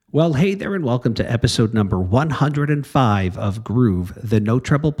Well, hey there, and welcome to episode number 105 of Groove, the No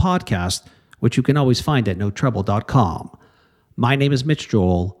Trouble podcast, which you can always find at notrouble.com. My name is Mitch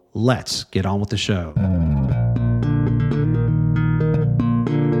Joel. Let's get on with the show.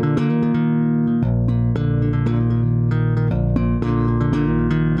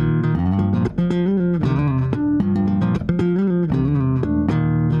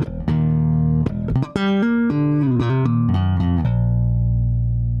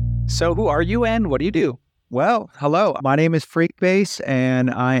 So who are you and what do you do? Well, hello. My name is Freekbass,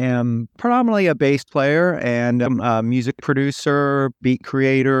 and I am predominantly a bass player and I'm a music producer, beat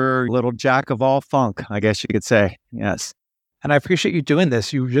creator, little jack of all funk, I guess you could say. Yes. And I appreciate you doing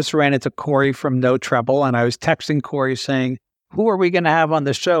this. You just ran into Corey from No Trouble, and I was texting Corey saying, who are we going to have on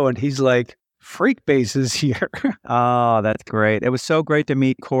the show? And he's like, Freekbass is here. Oh, that's great. It was so great to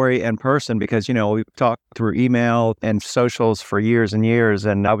meet Corey in person because, we've talked through email and socials for years and years.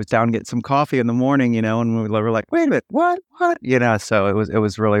 And I was down getting some coffee in the morning, and we were like, wait a minute, what? So it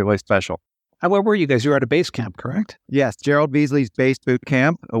was really, really special. And where were you guys? You were at a bass camp, correct? Yes, Gerald Beasley's Bass Boot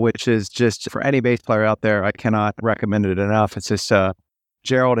Camp, which is just for any bass player out there, I cannot recommend it enough. It's just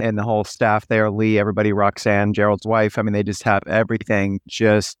Gerald and the whole staff there, Lee, everybody, Roxanne, Gerald's wife. I mean, they just have everything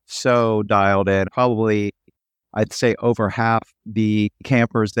just so dialed in. Probably, I'd say over half the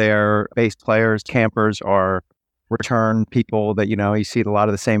campers there, bass players, campers are return people that, you see a lot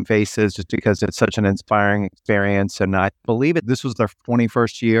of the same faces just because it's such an inspiring experience. And I believe this was their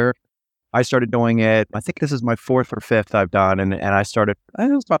 21st year. I started doing it. I think this is my fourth or fifth I've done. And I started,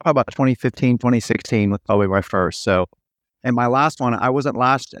 it was about 2015, 2016 was probably my first. So, and my last one, I wasn't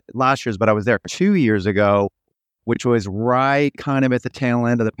last year's, but I was there 2 years ago, which was right kind of at the tail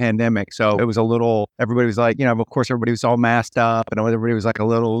end of the pandemic. So it was a little, everybody was like, of course, everybody was all masked up and everybody was like a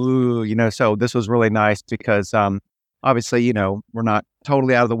little, ooh, so this was really nice because obviously, we're not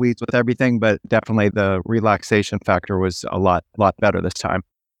totally out of the weeds with everything, but definitely the relaxation factor was a lot better this time.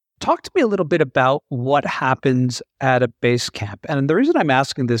 Talk to me a little bit about what happens at a bass camp. And the reason I'm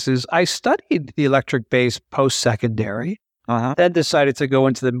asking this is I studied the electric bass post-secondary, then decided to go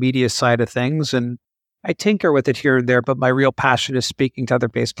into the media side of things. And I tinker with it here and there, but my real passion is speaking to other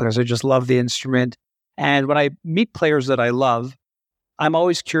bass players. I just love the instrument. And when I meet players that I love, I'm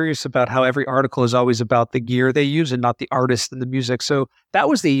always curious about how every article is always about the gear they use and not the artist and the music. So that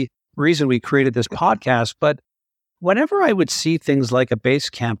was the reason we created this podcast. But whenever I would see things like a bass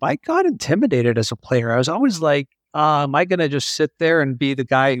camp, I got intimidated as a player. I was always like, am I going to just sit there and be the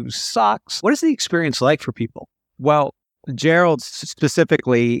guy who sucks? What is the experience like for people? Well, Gerald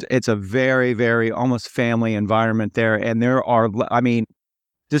specifically, it's a very, very almost family environment there. And there are,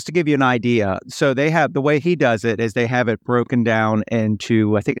 just to give you an idea, so they have, the way he does it is they have it broken down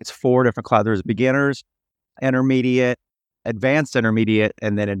into, I think it's 4 different classes. There's beginners, intermediate, advanced intermediate,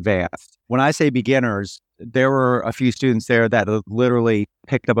 and then advanced. When I say beginners, there were a few students there that literally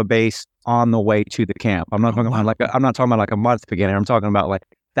picked up a bass on the way to the camp. I'm not talking about like a month beginner. I'm talking about like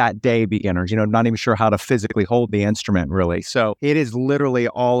that day beginners, not even sure how to physically hold the instrument really. So it is literally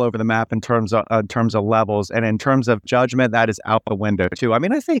all over the map in terms of levels, and in terms of judgment, that is out the window too.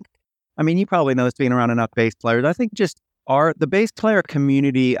 You probably know this being around enough bass players. I think just the bass player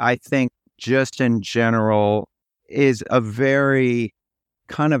community, I think just in general is a very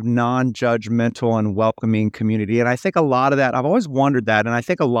kind of non-judgmental and welcoming community. And I think a lot of that, I've always wondered that. And I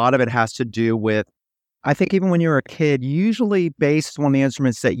think a lot of it has to do with, I think even when you're a kid, usually bass is one of the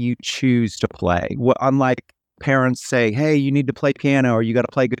instruments that you choose to play. Unlike parents say, hey, you need to play piano or you got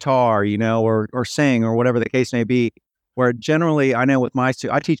to play guitar, or sing or whatever the case may be. Where generally, I know with my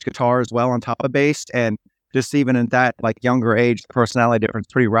students, I teach guitar as well on top of bass. And just even in that like younger age, the personality difference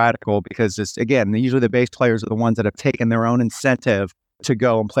is pretty radical because it's, again, usually the bass players are the ones that have taken their own incentive to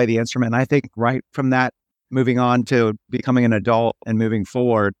go and play the instrument. And I think right from that, moving on to becoming an adult and moving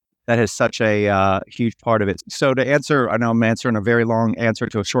forward, that is such a huge part of it. So to answer, I know I'm answering a very long answer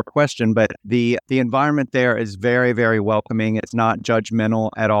to a short question, but the environment there is very, very welcoming. It's not judgmental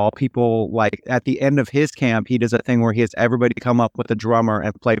at all. People, like at the end of his camp, he does a thing where he has everybody come up with a drummer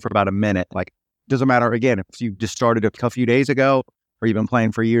and play for about a minute. Like, doesn't matter, again, if you just started a few days ago or you've been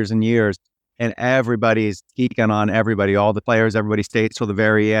playing for years and years, and everybody's geeking on everybody, all the players, everybody stays till the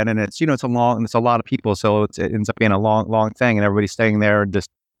very end. And it's, it's a lot of people. So it ends up being a long, long thing, and everybody's staying there and just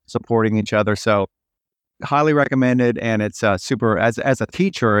supporting each other. So highly recommended. And it's super, as a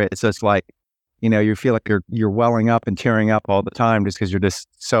teacher, it's just like, you feel like you're welling up and tearing up all the time just because you're just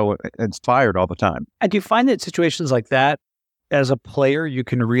so inspired all the time. And do you find that situations like that, as a player, you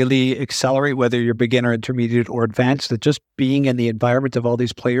can really accelerate, whether you're beginner, intermediate, or advanced, that just being in the environment of all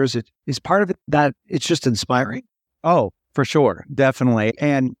these players is part of it, that it's just inspiring? Oh, for sure. Definitely.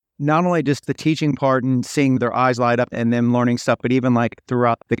 And not only just the teaching part and seeing their eyes light up and them learning stuff, but even like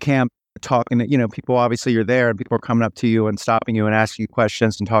throughout the camp, talking to, people, obviously you're there and people are coming up to you and stopping you and asking you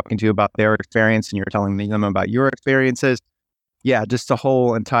questions and talking to you about their experience and you're telling them about your experiences. Yeah, just the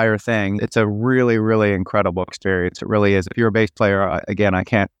whole entire thing. It's a really, really incredible experience. It really is. If you're a bass player, again, I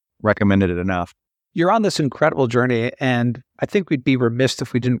can't recommend it enough. You're on this incredible journey, and I think we'd be remiss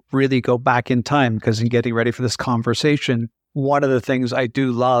if we didn't really go back in time, because in getting ready for this conversation, one of the things I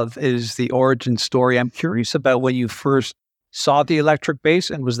do love is the origin story. I'm curious about when you first saw the electric bass,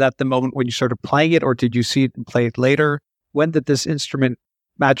 and was that the moment when you started playing it, or did you see it and play it later? When did this instrument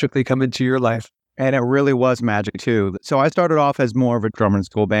magically come into your life? And it really was magic too. So I started off as more of a drummer in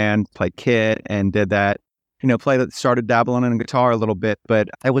school band, played kit and did that, started dabbling in guitar a little bit, but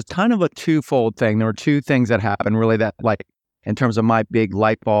it was kind of a twofold thing. There were two things that happened really that, like, in terms of my big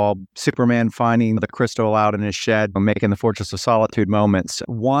light bulb, Superman finding the crystal out in his shed, making the Fortress of Solitude moments.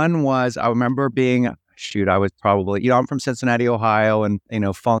 One was, I remember I was probably, I'm from Cincinnati, Ohio, and,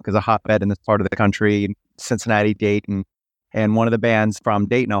 funk is a hotbed in this part of the country, Cincinnati, Dayton. And one of the bands from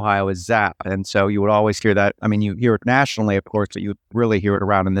Dayton, Ohio is Zap. And so you would always hear that. I mean, you hear it nationally, of course, but you really hear it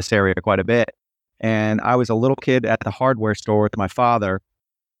around in this area quite a bit. And I was a little kid at the hardware store with my father.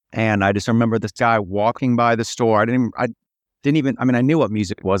 And I just remember this guy walking by the store. I knew what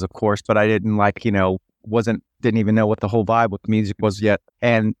music was, of course, but I didn't didn't even know what the whole vibe with music was yet.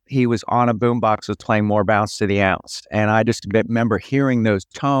 And he was on a boombox, was playing More Bounce to the Ounce. And I just remember hearing those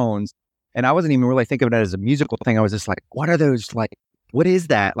tones. And I wasn't even really thinking of it as a musical thing. I was just like, what are those, like, what is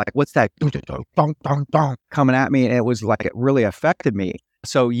that? Like, what's that coming at me? And it was like, it really affected me.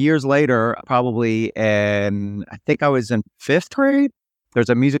 So years later, probably I think I was in 5th grade, there's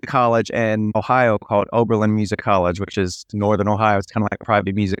a music college in Ohio called Oberlin Music College, which is Northern Ohio. It's kind of like a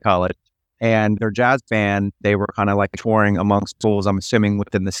private music college. And their jazz band, they were kind of like touring amongst schools, I'm assuming,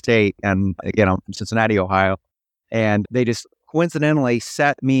 within the state. And again, I'm from Cincinnati, Ohio. And they just coincidentally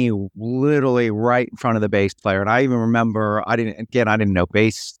set me literally right in front of the bass player. And I even remember, I didn't know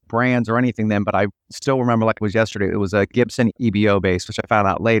bass brands or anything then, but I still remember like it was yesterday. It was a Gibson EBO bass, which I found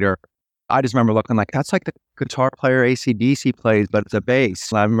out later. I just remember looking like, that's like the guitar player AC/DC plays, but it's a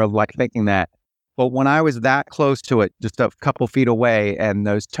bass. And I remember like thinking that. But when I was that close to it, just a couple feet away, and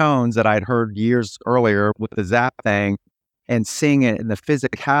those tones that I'd heard years earlier with the Zap thing, and seeing it and the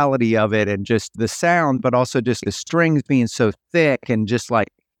physicality of it and just the sound, but also just the strings being so thick and just like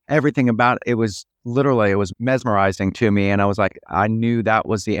everything about it, it was mesmerizing to me. And I was like, I knew that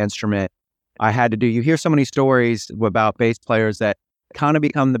was the instrument I had to do. You hear so many stories about bass players that kind of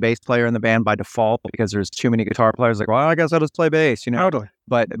become the bass player in the band by default because there's too many guitar players. Like, well, I guess I'll just play bass, Totally.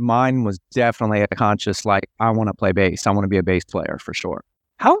 But mine was definitely a conscious, like, I want to play bass. I want to be a bass player for sure.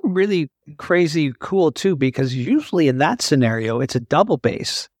 How really crazy cool, too, because usually in that scenario, it's a double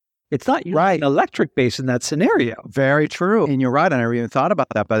bass. It's not usually an electric bass in that scenario. Very true. And you're right. I never even thought about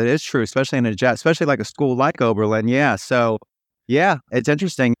that, but it is true, especially in a jazz, especially like a school like Oberlin. Yeah. So, yeah, it's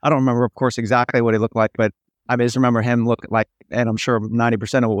interesting. I don't remember, of course, exactly what he looked like, but I just remember him look like, and I'm sure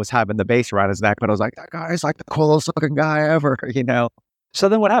 90% of it was having the bass around his neck, but I was like, that guy's like the coolest looking guy ever, So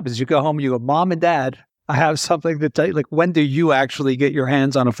then what happens? You go home, you go, Mom and Dad, I have something to tell you. Like, when do you actually get your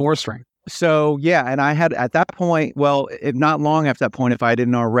hands on a 4-string? So, yeah, and I had at that point, well, if not long after that point, if I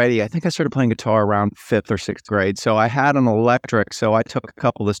didn't already, I think I started playing guitar around 5th or 6th grade. So I had an electric, so I took a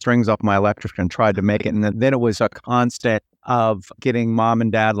couple of the strings off my electric and tried to make it. And then it was a constant of getting Mom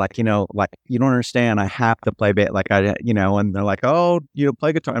and Dad, like, you don't understand, I have to play bass, like, and they're like, oh,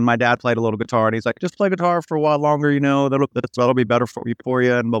 play guitar. And my dad played a little guitar, and he's like, just play guitar for a while longer, that'll be better for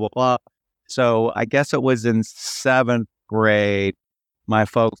you, and blah, blah, blah. So I guess it was in 7th grade, my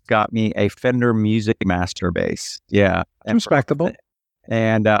folks got me a Fender Music Master bass. Yeah. Respectable.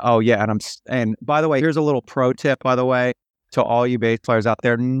 And, and by the way, here's a little pro tip, by the way, to all you bass players out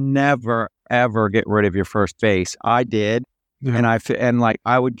there: never, ever get rid of your first bass. I did. Yeah. And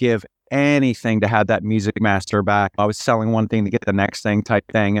I would give anything to have that Music Master back. I was selling one thing to get the next thing type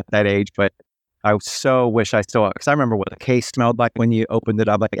thing at that age, but I so wish I still, because I remember what the case smelled like when you opened it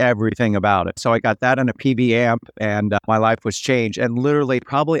up, like everything about it. So I got that in a PV amp, and my life was changed. And literally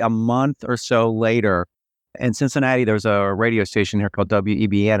probably a month or so later, in Cincinnati, there's a radio station here called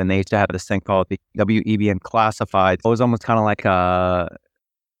WEBN, and they used to have this thing called the WEBN Classified. It was almost kind of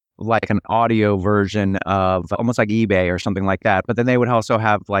like an audio version of almost like eBay or something like that. But then they would also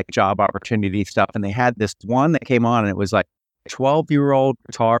have like job opportunity stuff. And they had this one that came on, and it was like 12-year-old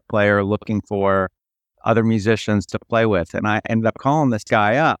guitar player looking for other musicians to play with. And I ended up calling this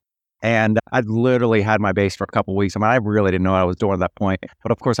guy up, and I'd literally had my bass for a couple of weeks. I mean, I really didn't know what I was doing at that point.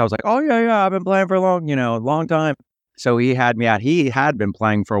 But of course I was like, oh yeah, I've been playing for a long time. So he had me out. He had been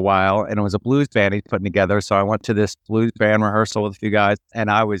playing for a while, and it was a blues band he's putting together. So I went to this blues band rehearsal with a few guys,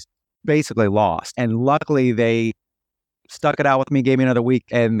 and I was basically lost. And luckily, they stuck it out with me, gave me another week.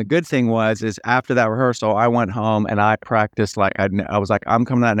 And the good thing is after that rehearsal, I went home and I practiced like I was like, I'm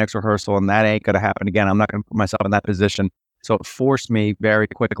coming to that next rehearsal, and that ain't going to happen again. I'm not going to put myself in that position. So it forced me very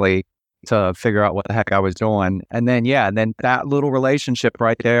quickly to figure out what the heck I was doing. And then, that little relationship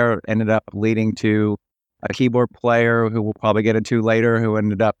right there ended up leading to a keyboard player who we'll probably get into later, who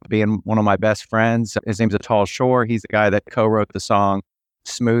ended up being one of my best friends. His name's Atal Shore. He's the guy that co-wrote the song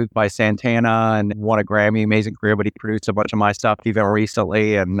Smooth by Santana and won a Grammy, amazing career, but he produced a bunch of my stuff even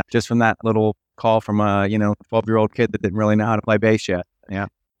recently. And just from that little call from a, 12-year-old kid that didn't really know how to play bass yet. Yeah.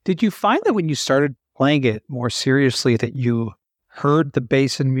 Did you find that when you started playing it more seriously that you heard the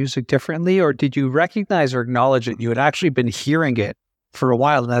bass in music differently, or did you recognize or acknowledge that you had actually been hearing it for a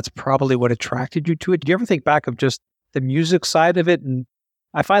while, and that's probably what attracted you to it? Do you ever think back of just the music side of it? And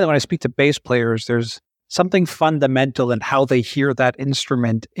I find that when I speak to bass players, there's something fundamental in how they hear that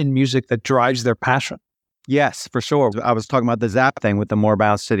instrument in music that drives their passion. Yes, for sure. I was talking about the Zap thing with the more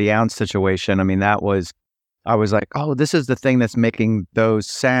bounce to the ounce situation. I mean, I was like, oh, this is the thing that's making those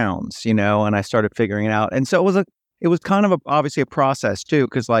sounds, and I started figuring it out. And so it was kind of obviously a process too,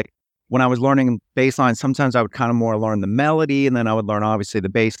 because like, when I was learning bass line, sometimes I would kind of more learn the melody, and then I would learn obviously the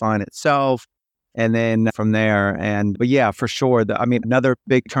bass line itself. And then from there, but yeah, for sure. Another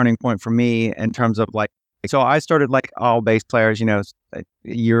big turning point for me in terms of like, so I started like all bass players, a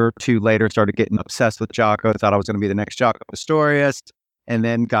year or two later, started getting obsessed with Jaco. Thought I was going to be the next Jaco Pastorius, and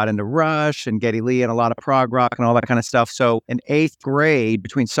then got into Rush and Geddy Lee and a lot of prog rock and all that kind of stuff. So in 8th grade,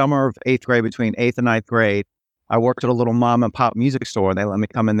 between 8th and 9th grade, I worked at a little mom and pop music store, and they let me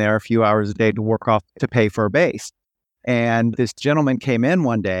come in there a few hours a day to work off to pay for a bass. And this gentleman came in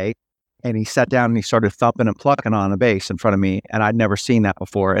one day, and he sat down and he started thumping and plucking on a bass in front of me. And I'd never seen that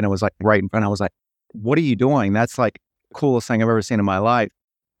before. And it was like right in front. I was like, what are you doing? That's like the coolest thing I've ever seen in my life.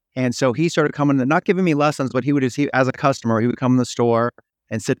 And so he started coming, not giving me lessons, but as a customer, he would come in the store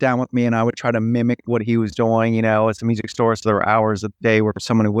and sit down with me, and I would try to mimic what he was doing. It's a music store, so there were hours a day where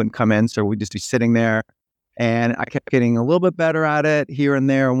someone who wouldn't come in. So we'd just be sitting there. And I kept getting a little bit better at it here and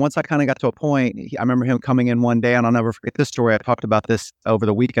there. And once I kind of got to a point, I remember him coming in one day, and I'll never forget this story. I talked about this over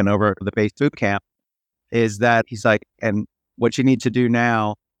the weekend over the bass boot camp, is that he's like, and what you need to do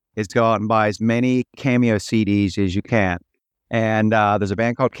now is go out and buy as many Cameo CDs as you can. And there's a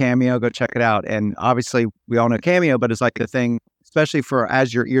band called Cameo, go check it out. And obviously we all know Cameo, but it's like the thing, especially for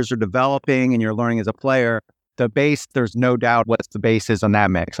as your ears are developing and you're learning as a player, the bass, there's no doubt what the bass is on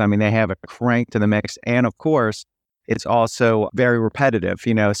that mix. I mean, they have a crank to the mix. And of course, it's also very repetitive,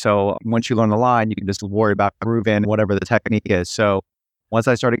 so once you learn the line, you can just worry about grooving, whatever the technique is. So once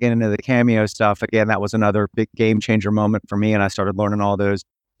I started getting into the Cameo stuff, again, that was another big game changer moment for me. And I started learning all those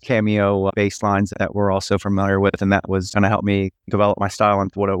Cameo bass lines that we're also familiar with. And that was going to help me develop my style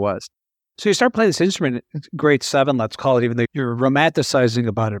into what it was. So you start playing this instrument at grade 7, let's call it, even though you're romanticizing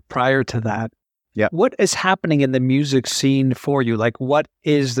about it prior to that. Yeah. What is happening in the music scene for you? Like, what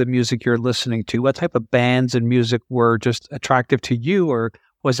is the music you're listening to? What type of bands and music were just attractive to you, or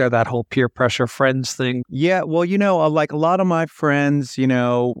was there that whole peer pressure friends thing? Yeah, well, like a lot of my friends,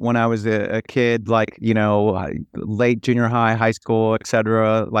 when I was a kid, like, late junior high, high school, et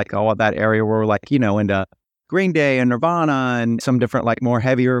cetera, like all of that area were like, into Green Day and Nirvana and some different, like more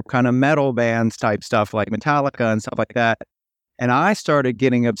heavier kind of metal bands type stuff like Metallica and stuff like that. And I started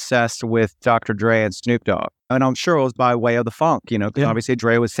getting obsessed with Dr. Dre and Snoop Dogg. And I'm sure it was by way of the funk, because obviously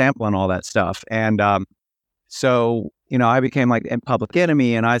Dre was sampling all that stuff. And so, I became like in Public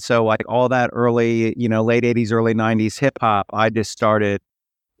Enemy. And like all that early, late 80s, early 90s hip hop, I just started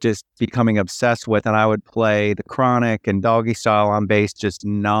just becoming obsessed with. And I would play The Chronic and Doggy Style on bass just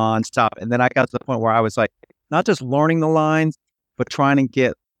nonstop. And then I got to the point where I was like, not just learning the lines, but trying to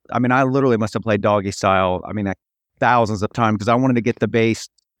get, I literally must have played Doggy Style. Thousands of times because I wanted to get the bass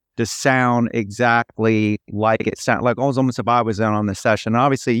to sound exactly like it sounded, like almost if I was in on the session. And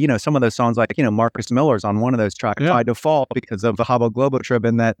obviously, some of those songs, like, Marcus Miller's on one of those tracks by default because of the Hubble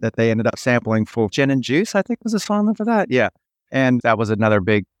Globotribbon that they ended up sampling for Gin and Juice, I think was a song for that. Yeah. And that was another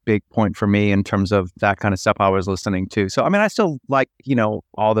big point for me in terms of that kind of stuff I was listening to. So, I still like,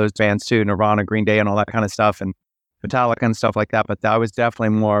 all those bands too, Nirvana, Green Day and all that kind of stuff and Metallica and stuff like that. But I was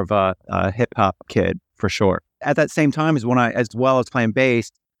definitely more of a hip hop kid for sure. At that same time as as well as playing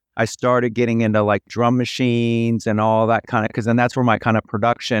bass, I started getting into like drum machines and all that kind of, because then that's where my kind of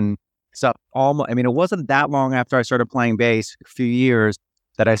production stuff it wasn't that long after I started playing bass, a few years,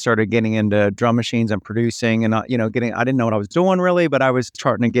 that I started getting into drum machines and producing and, I didn't know what I was doing really, but I was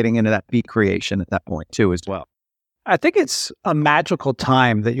starting to getting into that beat creation at that point too as well. I think it's a magical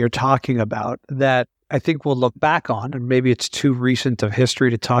time that you're talking about that I think we'll look back on, and maybe it's too recent of history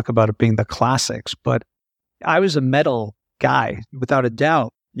to talk about it being the classics, but I was a metal guy without a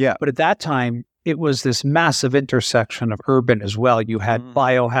doubt. Yeah. But at that time, it was this massive intersection of urban as well. You had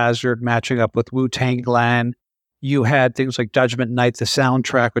Biohazard matching up with Wu-Tang Clan. You had things like Judgment Night, the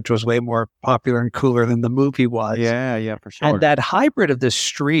soundtrack, which was way more popular and cooler than the movie was. Yeah, for sure. And that hybrid of this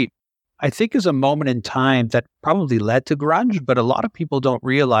street, I think, is a moment in time that probably led to grunge, but a lot of people don't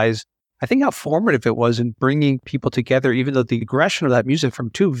realize, I think, how formative it was in bringing people together, even though the aggression of that music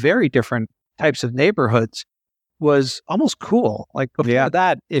from two very different types of neighborhoods was almost cool. Like before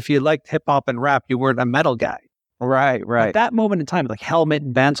that, if you liked hip hop and rap, you weren't a metal guy. Right. At that moment in time, like Helmet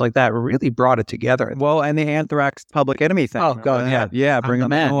and bands like that really brought it together. Well, and the Anthrax Public Enemy thing. Oh, God, yeah. Bring Up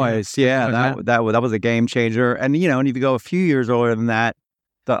the Noise. Yeah, that was a game changer. And, and if you go a few years earlier than that,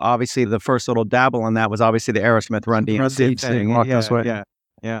 obviously the first little dabble in that was obviously the Aerosmith Run DMC thing. Walk This Way.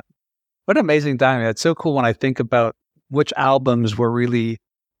 Yeah. What an amazing time. It's so cool when I think about which albums were really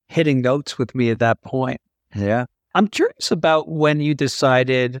hitting notes with me at that point. Yeah. I'm curious about when you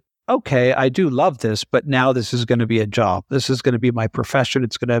decided, okay, I do love this, but now this is going to be a job. This is going to be my profession.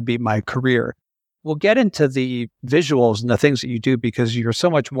 It's going to be my career. We'll get into the visuals and the things that you do because you're so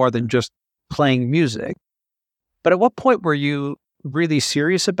much more than just playing music. But at what point were you really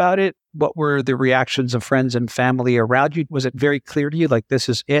serious about it? What were the reactions of friends and family around you? Was it very clear to you, like, this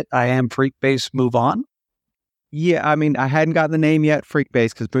is it, I am Freekbass, move on? Yeah, I mean, I hadn't gotten the name yet,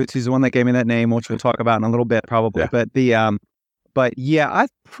 Freekbass, because Bootsy's the one that gave me that name, which we'll talk about in a little bit, probably. Yeah. But I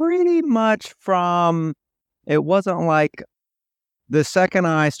pretty much it wasn't like the second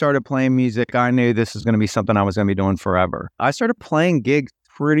I started playing music, I knew this was going to be something I was going to be doing forever. I started playing gigs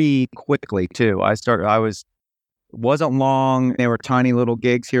pretty quickly too. Wasn't long. They were tiny little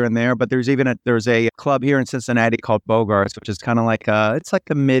gigs here and there, but there's a club here in Cincinnati called Bogart's, which is kind of like it's like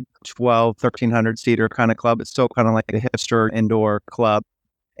the mid 1,300 seater kind of club. It's still kind of like a hipster indoor club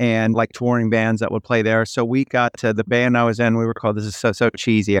and like touring bands that would play there. So we got to the band I was in, we were called, this is so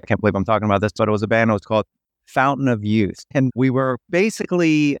cheesy, I can't believe I'm talking about this, but it was a band that was called Fountain of Youth. And we were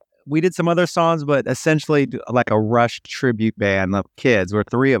we did some other songs, but essentially like a Rush tribute band of kids. We're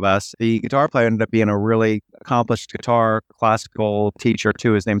three of us. The guitar player ended up being a really accomplished guitar classical teacher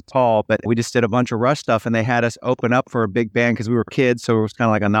too. His name's Paul, but we just did a bunch of Rush stuff and they had us open up for a big band because we were kids. So it was kind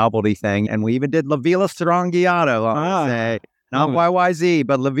of like a novelty thing. And we even did La Villa Strangiato, I'll say. Not YYZ,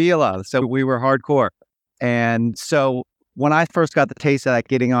 but La Villa. So we were hardcore. And so when I first got the taste of that,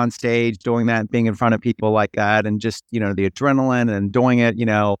 getting on stage, doing that, being in front of people like that, and just, the adrenaline and doing it,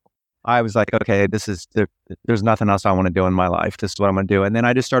 I was like, okay, there's nothing else I want to do in my life. This is what I'm going to do. And then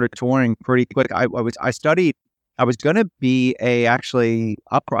I just started touring pretty quick. I was going to be I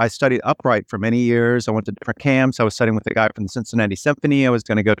studied upright for many years. I went to different camps. I was studying with a guy from the Cincinnati Symphony. I was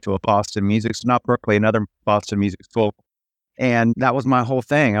going to go to a Boston music, not Berkeley, another Boston music school. And that was my whole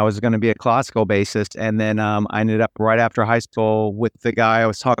thing. I was going to be a classical bassist. And then I ended up right after high school with the guy I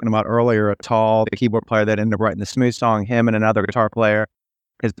was talking about earlier, a tall keyboard player that ended up writing the Smooth song, him and another guitar player.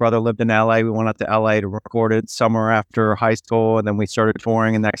 His brother lived in LA. We went up to LA to record it summer after high school. And then we started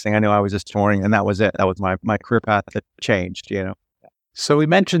touring. And next thing I knew, I was just touring. And that was it. That was my career path that changed, So we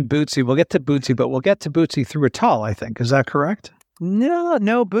mentioned Bootsy. We'll get to Bootsy, but we'll get to Bootsy through Atal, I think. Is that correct?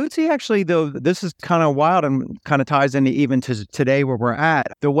 No, Bootsy actually, though, this is kind of wild and kind of ties into even to today where we're at.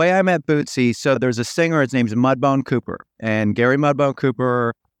 The way I met Bootsy, so there's a singer, his name's Mudbone Cooper. And Gary Mudbone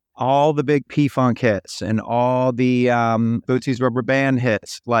Cooper, all the big P-Funk hits and all the Bootsy's Rubber Band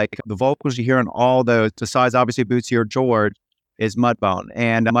hits, like the vocals you hear in all those, besides obviously Bootsy or George, is Mudbone.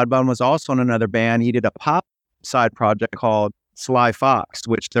 And Mudbone was also in another band. He did a pop side project called Sly Fox,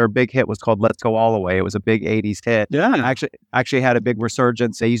 which their big hit was called Let's Go All the Way. It was a big 80s hit. Yeah. Actually had a big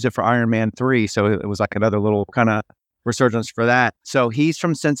resurgence. They used it for Iron Man 3, so it was like another little kind of resurgence for that. So he's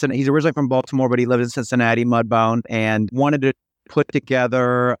from Cincinnati. He's originally from Baltimore, but he lived in Cincinnati, Mudbone, and wanted to put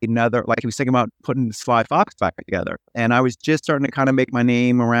together another, like he was thinking about putting Sly Fox back together. And I was just starting to kind of make my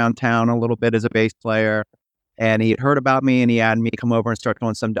name around town a little bit as a bass player. And he had heard about me and he had me come over and start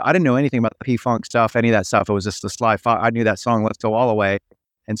doing I didn't know anything about the P-Funk stuff, any of that stuff. It was just the Sly Fox. I knew that song, Let's Go All the Way.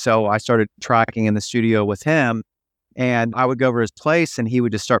 And so I started tracking in the studio with him and I would go over his place and he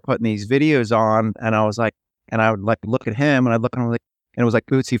would just start putting these videos on. And I was like, and I would like look at him and I'd look at him like, and it was like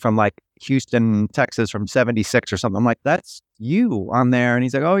Bootsy from like Houston, Texas from 76 or something. I'm like, that's you on there. And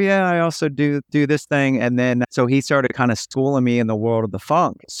he's like, oh yeah, I also do this thing. And then, so he started kind of schooling me in the world of the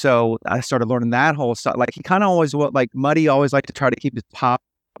funk. So I started learning that whole stuff. Like he kind of always, like Muddy always liked to try to keep his pop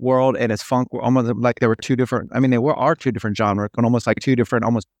world and his funk almost like there were two different, are two different genres, but almost like two different,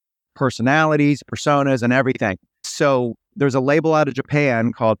 almost personalities, personas and everything. so there's a label out of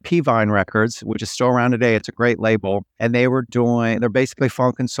Japan called P-Vine Records, which is still around today. It's a great label. And they're basically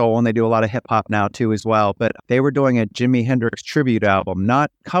funk and soul, and they do a lot of hip hop now too as well. But they were doing a Jimi Hendrix tribute album,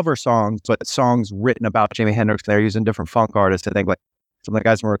 not cover songs, but songs written about Jimi Hendrix. They're using different funk artists. I think like some of the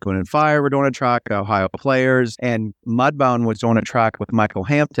guys from Earth, Wind and Fire were doing a track, Ohio Players, and Mudbone was doing a track with Michael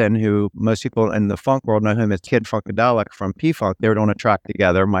Hampton, who most people in the funk world know him as Kid Funkadelic from P-Funk. They were doing a track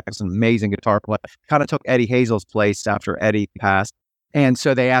together. Michael's an amazing guitar player. Kind of took Eddie Hazel's place after Eddie passed. And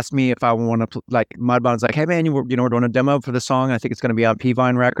so they asked me if I want to, Mudbone's like, hey man, we're doing a demo for the song. I think it's going to be on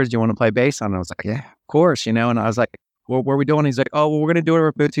P-Vine Records. Do you want to play bass on it? I was like, yeah, of course, And I was like, well, what are we doing? He's like, oh, well, we're going to do it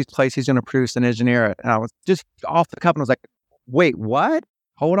at Bootsy's place. He's going to produce and engineer it. And I was just off the cuff, and I was like, wait, what?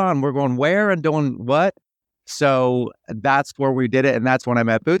 Hold on, we're going where and doing what? So that's where we did it, and that's when I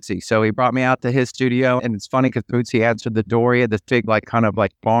met Bootsy. So he brought me out to his studio, and it's funny because Bootsy answered the door. He had this big, kind of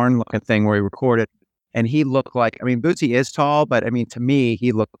barn-looking thing where he recorded, and he looked like, Bootsy is tall, but to me,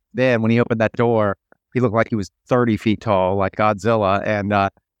 he looked then, when he opened that door, he looked like he was 30 feet tall, like Godzilla, and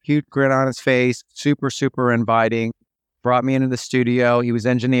huge grin on his face, super, super inviting, brought me into the studio. He was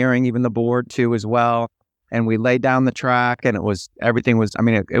engineering even the board too as well. And we laid down the track, and it was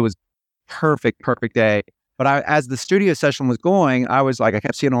perfect day. But as the studio session was going, I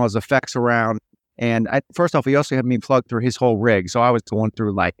kept seeing all his effects around. And first off, he also had me plug through his whole rig. So I was going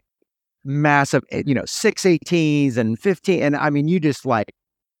through massive, 618s and 15. And you just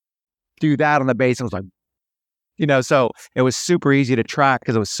do that on the bass. And it was so it was super easy to track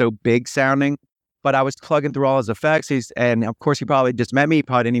because it was so big sounding. But I was plugging through all his effects. And of course, he probably just met me. He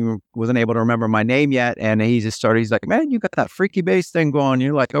probably wasn't able to remember my name yet. And he's like, man, you got that freaky bass thing going.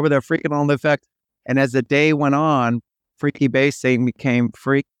 You're over there freaking on the effects. And as the day went on, freaky bass thing became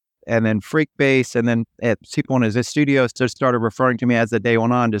freak, and then freak bass. And then people in his studio just started referring to me as the day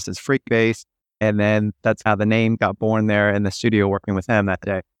went on, just as freak bass. And then that's how the name got born there in the studio working with him that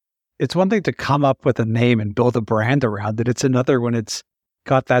day. It's one thing to come up with a name and build a brand around it. It's another when it's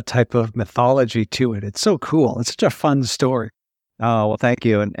got that type of mythology to it. It's so cool. It's such a fun story. Oh, well, thank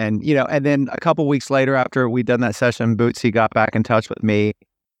you. And then a couple weeks later after we'd done that session, Bootsy got back in touch with me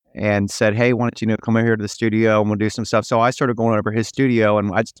and said, hey, why don't you come over here to the studio and we'll do some stuff. So I started going over his studio,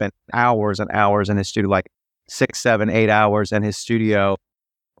 and I'd spent hours and hours in his studio, 6, 7, 8 hours in his studio.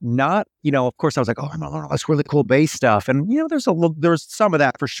 Not, of course I was like, oh, I'm going to learn all this really cool bass stuff. And, there's some of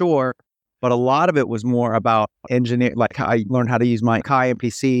that for sure. But a lot of it was more about engineering. I learned how to use my Kai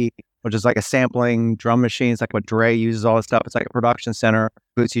MPC, which is a sampling drum machine. It's what Dre uses, all this stuff. It's like a production center.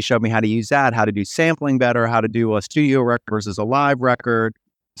 Bootsy showed me how to use that, how to do sampling better, how to do a studio record versus a live record,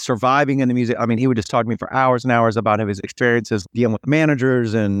 surviving in the music. He would just talk to me for hours and hours about his experiences dealing with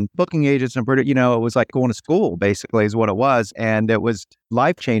managers and booking agents. And, it was like going to school, basically, is what it was. And it was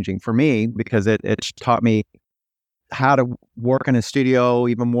life-changing for me because it taught me how to work in a studio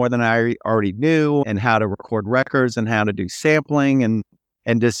even more than I already knew, and how to record records and how to do sampling and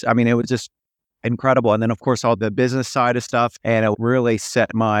just, it was just incredible. And then of course all the business side of stuff, and it really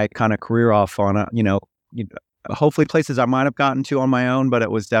set my kind of career off on hopefully places I might have gotten to on my own, but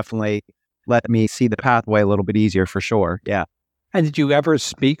it was definitely let me see the pathway a little bit easier for sure. Yeah. And did you ever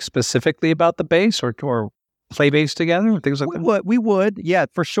speak specifically about the bass or play bass together and things like that? We would, yeah,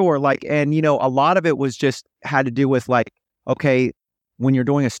 for sure. And a lot of it was just had to do with okay, when you're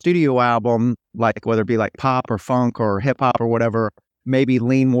doing a studio album, whether it be pop or funk or hip hop or whatever, maybe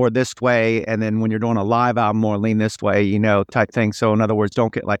lean more this way. And then when you're doing a live album, more lean this way, type thing. So in other words,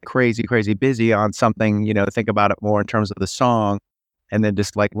 don't get crazy busy on something, think about it more in terms of the song, and then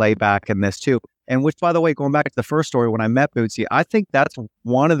just lay back in this too. And which, by the way, going back to the first story, when I met Bootsy, I think that's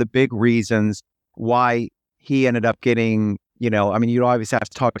one of the big reasons why he ended up getting, you'd obviously have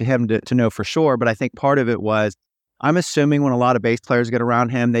to talk to him to know for sure. But I think part of it was, I'm assuming when a lot of bass players get around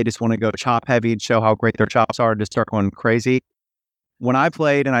him, they just want to go chop heavy and show how great their chops are and just start going crazy. When I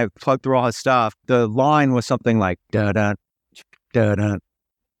played and I plugged through all his stuff, the line was something like da-da, da-da,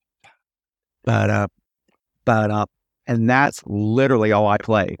 ba-da, ba-da. And that's literally all I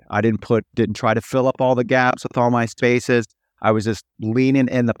played. I didn't try to fill up all the gaps with all my spaces. I was just leaning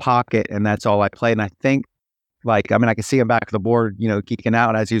in the pocket, and that's all I played. And I think I could see him back at the board, geeking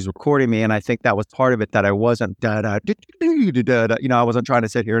out as he was recording me. And I think that was part of it, that I wasn't I wasn't trying to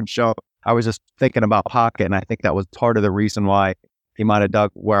sit here and show. I was just thinking about pocket. And I think that was part of the reason why he might have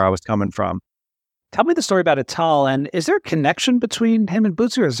dug where I was coming from. Tell me the story about Ital. And is there a connection between him and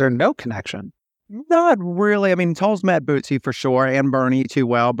Bootsy, or is there no connection? Not really. Ital's met Bootsy for sure, and Bernie too.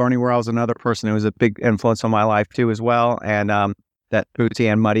 Bernie Worrell was another person who was a big influence on my life too as well. And that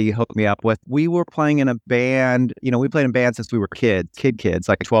Bootsy and Muddy hooked me up with. We were playing in a band, we played in bands since we were kids,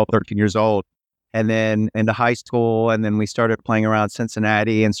 12, 13 years old. and then into high school. And then we started playing around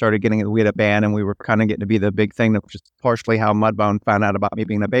Cincinnati and we had a band, and we were kind of getting to be the big thing. That was just partially how Mudbone found out about me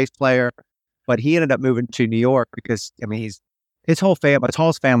being a bass player. But he ended up moving to New York because, I mean, his whole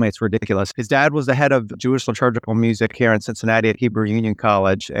family, it's ridiculous. His dad was the head of Jewish liturgical music here in Cincinnati at Hebrew Union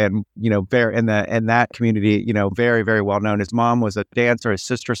College, and very in that community, very, very well known. His mom was a dancer. His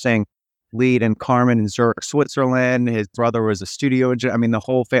sister sang lead in Carmen in Zurich, Switzerland. His brother was a studio engineer. I mean, the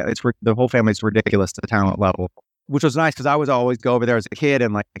whole family's ridiculous to the talent level, which was nice because I was always go over there as a kid,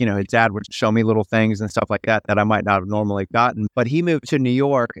 and his dad would show me little things and stuff like that I might not have normally gotten. But he moved to New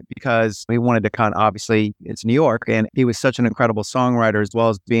York because he wanted to obviously it's New York, and he was such an incredible songwriter as well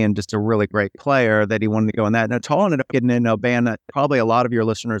as being just a really great player that he wanted to go in that. Now, Tall ended up getting into a band that probably a lot of your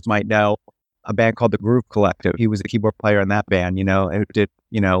listeners might know, a band called the Groove Collective. He was a keyboard player in that band, who did,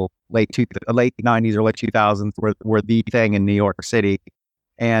 late 90s or late 2000s were the thing in New York City.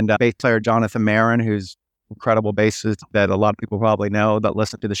 And bass player Jonathan Marin, who's incredible bassist that a lot of people probably know that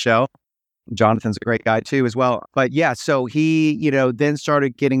listen to the show. Jonathan's a great guy too as well. But yeah, so he, then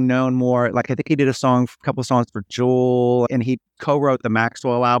started getting known more. Like I think he did a couple of songs for Jewel, and he co-wrote the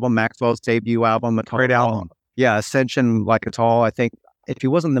Maxwell album, Maxwell's debut album. Great album. Yeah, Ascension, Like It's All. I think if he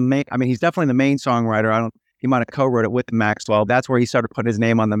wasn't the main, I mean, he's definitely the main songwriter. He might have co-wrote it with Maxwell. That's where he started putting his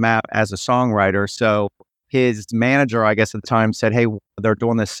name on the map as a songwriter. So his manager, I guess at the time, said, "Hey, they're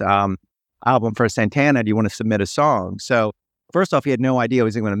doing this album for Santana. Do you want to submit a song?" So first off, he had no idea he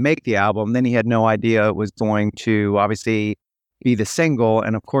was going to make the album. Then he had no idea it was going to obviously be the single,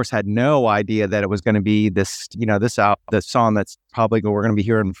 and of course had no idea that it was going to be this, the song that's probably we're going to be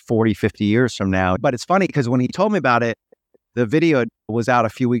hearing 40, 50 years from now. But it's funny because when he told me about it, the video was out a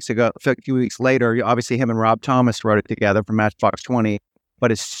few weeks later. Obviously, him and Rob Thomas wrote it together for Matchbox 20.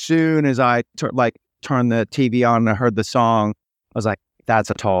 But as soon as I turned the TV on and I heard the song, I was like, that's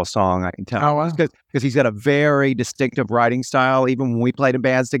a Tall song, I can tell. Oh, wow. Because he's got a very distinctive writing style. Even when we played in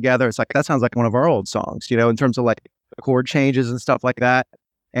bands together, it's like, that sounds like one of our old songs, in terms of like the chord changes and stuff like that.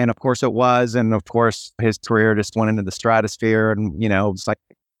 And of course it was. And of course, his career just went into the stratosphere. And, it's like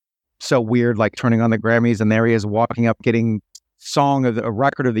so weird, like turning on the Grammys, and there he is walking up getting a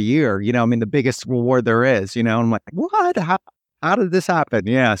record of the year, the biggest reward there is, and I'm like, what? How did this happen?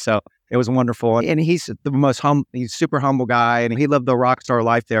 Yeah. So it was wonderful. And he's he's super humble guy, and he lived the rock star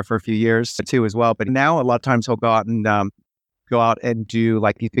life there for a few years too as well. But now a lot of times he'll go out and do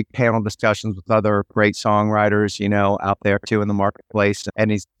like these big panel discussions with other great songwriters, out there too in the marketplace.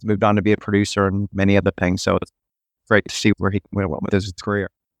 And he's moved on to be a producer and many other things. So it's great to see where he went with his career.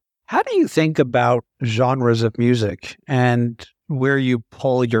 How do you think about genres of music and where you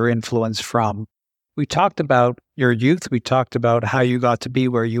pull your influence from? We talked about your youth. We talked about how you got to be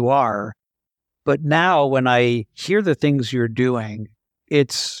where you are. But now when I hear the things you're doing,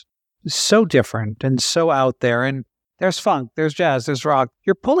 it's so different and so out there. And there's funk, there's jazz, there's rock.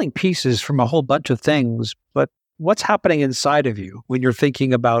 You're pulling pieces from a whole bunch of things. But what's happening inside of you when you're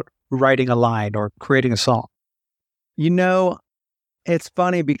thinking about writing a line or creating a song? It's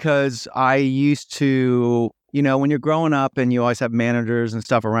funny because I used to, when you're growing up and you always have managers and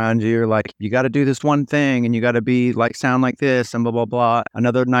stuff around you, you're like, you got to do this one thing and you got to be like, sound like this and blah, blah, blah.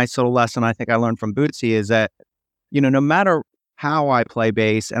 Another nice little lesson I think I learned from Bootsy is that, no matter how I play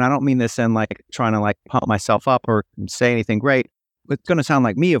bass, and I don't mean this in like trying to like pump myself up or say anything great, it's going to sound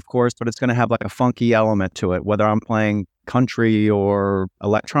like me, of course, but it's going to have like a funky element to it, whether I'm playing country or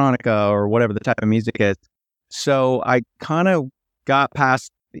electronica or whatever the type of music is. So I kind of got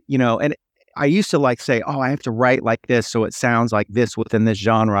past, and I used to like say, oh, I have to write like this so it sounds like this within this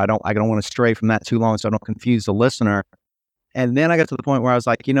genre. I don't want to stray from that too long so I don't confuse the listener. And then I got to the point where I was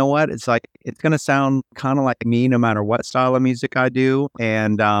like, you know what? It's like, it's going to sound kind of like me no matter what style of music I do.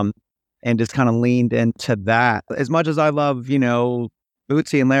 And just kind of leaned into that. As much as I love,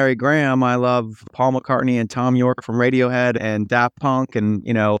 Bootsy and Larry Graham, I love Paul McCartney and Tom York from Radiohead and Daft Punk and,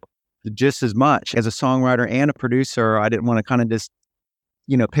 just as much. As a songwriter and a producer, I didn't want to kind of just,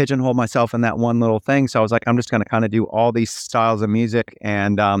 pigeonhole myself in that one little thing. So I was like, I'm just going to kind of do all these styles of music.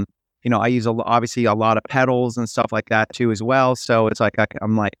 And, I use obviously a lot of pedals and stuff like that too as well. So it's like,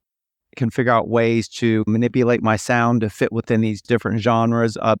 I'm like, can figure out ways to manipulate my sound to fit within these different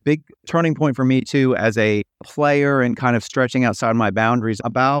genres. A big turning point for me too, as a player and kind of stretching outside my boundaries.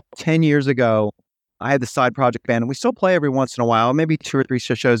 About 10 years ago, I had this side project band, and we still play every once in a while, maybe 2 or 3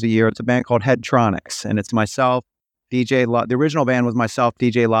 shows a year. It's a band called Headtronics, and it's myself, the original band was myself,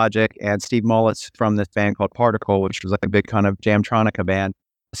 DJ Logic, and Steve Mullitz from this band called Particle, which was like a big kind of jamtronica band.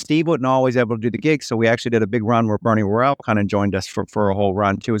 Steve wasn't always able to do the gigs, so we actually did a big run where Bernie Worrell kind of joined us for a whole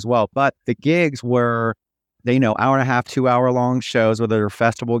run too as well. But the gigs were, hour and a half, 2 hour long shows, whether they're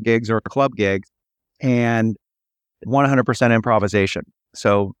festival gigs or club gigs. and 100% improvisation.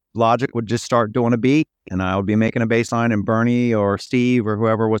 So Logic would just start doing a beat, and I would be making a bass line, and Bernie or Steve or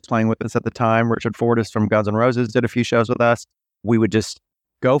whoever was playing with us at the time, Richard Fortis from Guns N' Roses did a few shows with us. We would just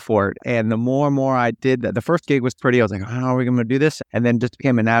go for it. And the more and more I did that, the first gig was pretty, I was like, how are we going to do this? And then just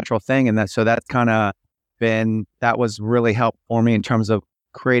became a natural thing. And that's kind of been, that was really helpful for me in terms of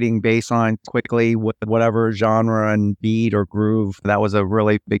creating bass lines quickly with whatever genre and beat or groove. That was a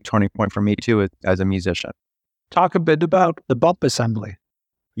really big turning point for me too as a musician. Talk a bit about the bump assembly.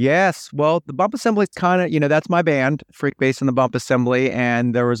 Yes. Well, the bump assembly is kind of, that's my band, Freekbass and the Bump Assembly.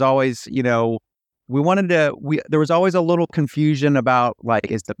 And there was always, there was always a little confusion about like,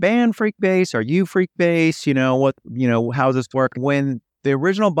 is the band Freekbass? Are you Freekbass? How's this work? When the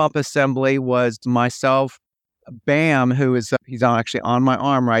original Bump Assembly was myself, Bam, he's actually on my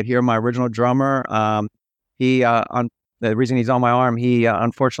arm right here, my original drummer. The reason he's on my arm, he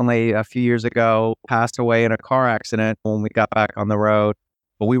unfortunately a few years ago passed away in a car accident when we got back on the road.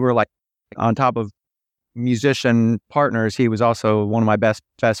 But we were like on top of musician partners. He was also one of my best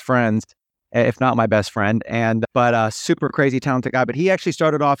friends, if not my best friend, but super crazy talented guy. But he actually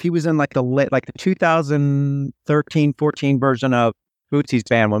started off. He was in like the 2013-14 version of Bootsy's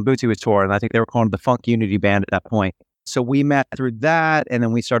band when Bootsy was touring. I think they were calling it the Funk Unity Band at that point. So we met through that, and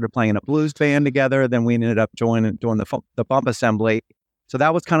then we started playing in a blues band together. Then we ended up doing the Bump Assembly. So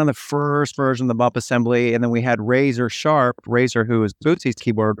that was kind of the first version of the Bump Assembly. And then we had Razor Sharp, who was Bootsy's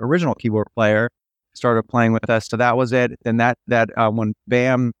original keyboard player, started playing with us. So that was it. Then when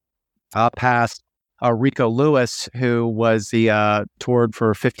Bam passed, Rico Lewis, who was toured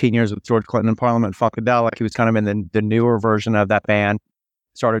for 15 years with George Clinton and Parliament Funkadelic, he was kind of in the newer version of that band,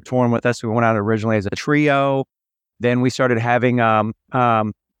 started touring with us. We went out originally as a trio. Then we started having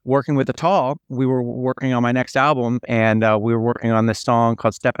working with the Tall. We were working on my next album, and we were working on this song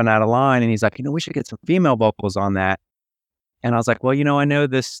called Stepping Out of Line. And he's like, we should get some female vocals on that. And I was like, well, I know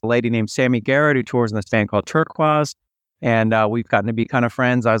this lady named Sammy Garrett who tours in this band called Turquoise. And we've gotten to be kind of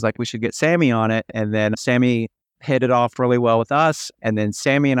friends. I was like, we should get Sammy on it. And then Sammy hit it off really well with us. And then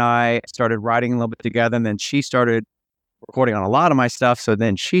Sammy and I started writing a little bit together. And then she started recording on a lot of my stuff. So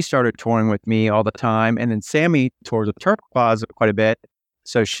then she started touring with me all the time. And then Sammy tours with Turquoise quite a bit.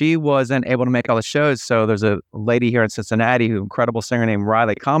 So she wasn't able to make all the shows. So there's a lady here in Cincinnati, who's an incredible singer named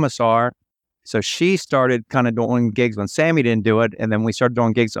Riley Commissar. So she started kind of doing gigs when Sammy didn't do it. And then we started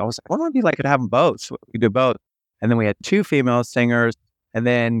doing gigs. I was like, what would it be like to have them both? So we could do both. And then we had two female singers, and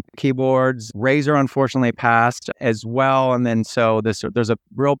then keyboards. Razor unfortunately passed as well. And then so there's a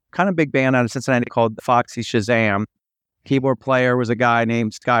real kind of big band out of Cincinnati called Foxy Shazam. Keyboard player was a guy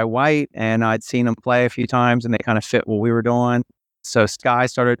named Sky White, and I'd seen him play a few times, and they kind of fit what we were doing. So Sky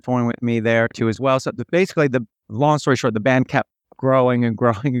started touring with me there too as well. So basically, the long story short, the band kept growing and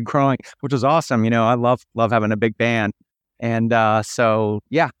growing and growing, which was awesome. I love having a big band. And so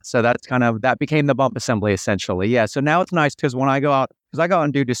that became the Bump Assembly essentially. Yeah. So now it's nice because when I go out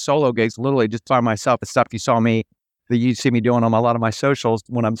and do just solo gigs, literally just by myself, the stuff that you see me doing on a lot of my socials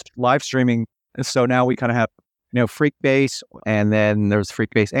when I'm live streaming. So now we kind of have, Freekbass, and then there's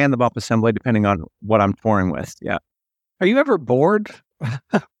Freekbass and the Bump Assembly, depending on what I'm touring with. Yeah. Are you ever bored?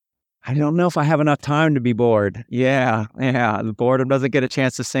 I don't know if I have enough time to be bored. Yeah. The boredom doesn't get a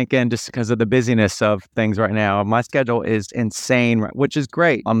chance to sink in just because of the busyness of things right now. My schedule is insane, which is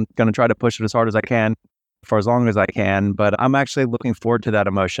great. I'm going to try to push it as hard as I can for as long as I can, but I'm actually looking forward to that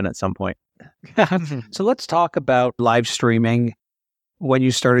emotion at some point. So let's talk about live streaming. When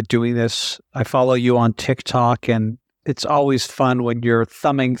you started doing this, I follow you on TikTok, and it's always fun when you're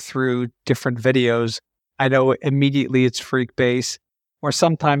thumbing through different videos. I know immediately it's Freekbass. Or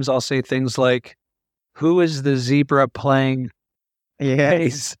sometimes I'll say things like, who is the zebra playing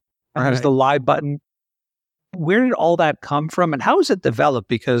bass? Or has the live button? Where did all that come from, and how has it developed?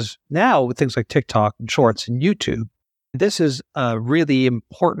 Because now with things like TikTok and Shorts and YouTube, this is a really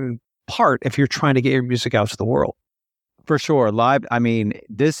important part if you're trying to get your music out to the world. For sure. Live,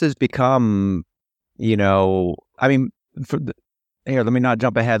 this has become, here, let me not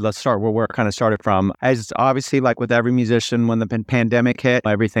jump ahead. Let's start where we're kind of started from. As obviously, like with every musician, when the pandemic hit,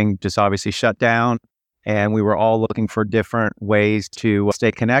 everything just obviously shut down, and we were all looking for different ways to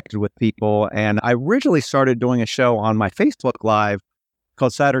stay connected with people. And I originally started doing a show on my Facebook Live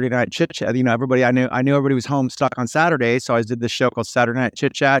called Saturday Night Chit Chat. Everybody I knew everybody was home stuck on Saturdays, so I did this show called Saturday Night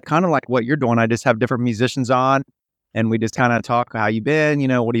Chit Chat, kind of like what you're doing. I just have different musicians on, and we just kind of talk how you been,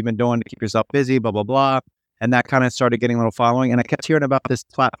 what have you been doing to keep yourself busy, blah blah blah. And that kind of started getting a little following. And I kept hearing about this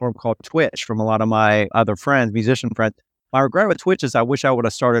platform called Twitch from a lot of my other friends, musician friends. My regret with Twitch is I wish I would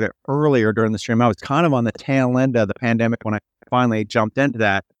have started it earlier during the stream. I was kind of on the tail end of the pandemic when I finally jumped into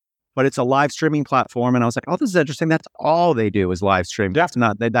that. but it's a live streaming platform. And I was like, oh, this is interesting. That's all they do is live stream.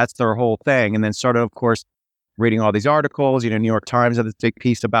 That's their whole thing. And then started, of course, reading all these articles, New York Times had this big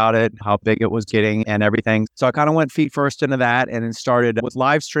piece about it, how big it was getting and everything. So I kind of went feet first into that and then started with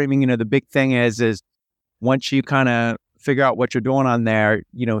live streaming. The big thing is once you kind of figure out what you're doing on there,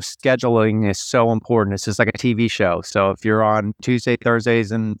 scheduling is so important. It's just like a TV show. So if you're on Tuesday,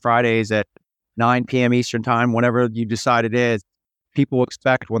 Thursdays, and Fridays at 9 p.m. Eastern time, whatever you decide it is, people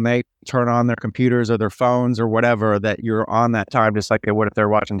expect when they turn on their computers or their phones or whatever that you're on that time, just like they would if they're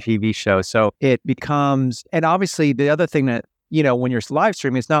watching a TV show. So it becomes, and obviously the other thing that, when you're live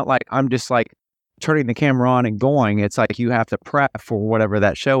streaming, it's not like I'm just like turning the camera on and going. It's like you have to prep for whatever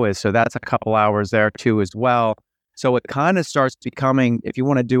that show is. So that's a couple hours there too as well. So it kind of starts becoming, if you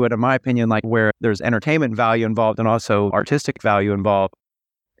want to do it, in my opinion, like where there's entertainment value involved and also artistic value involved,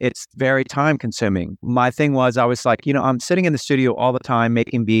 it's very time consuming. My thing was, I was like, I'm sitting in the studio all the time,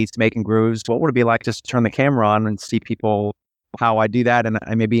 making beats, making grooves. What would it be like just to turn the camera on and see people, how I do that? And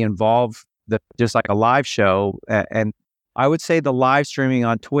I maybe involve just like a live show. And I would say the live streaming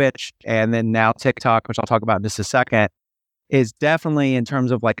on Twitch and then now TikTok, which I'll talk about in just a second, is definitely in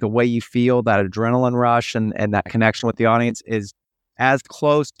terms of like the way you feel, that adrenaline rush and that connection with the audience is as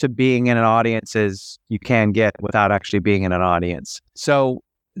close to being in an audience as you can get without actually being in an audience. So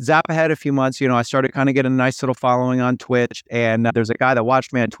zap ahead a few months, I started kind of getting a nice little following on Twitch. And there's a guy that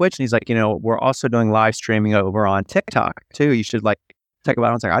watched me on Twitch and he's like, we're also doing live streaming over on TikTok too. You should check about it.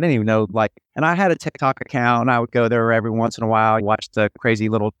 I was like, I didn't even know, and I had a TikTok account and I would go there every once in a while, watch the crazy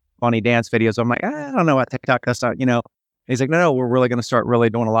little funny dance videos. I'm like, I don't know what TikTok, that's not, He's like, no, we're really going to start really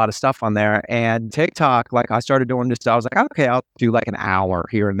doing a lot of stuff on there. And TikTok, I started doing this, I was like, okay, I'll do an hour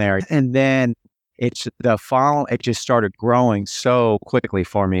here and there. And then it just started growing so quickly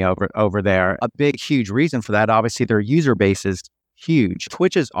for me over there. A big, huge reason for that, obviously, their user base is huge.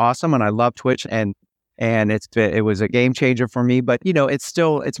 Twitch is awesome, and I love Twitch, and it was a game changer for me. But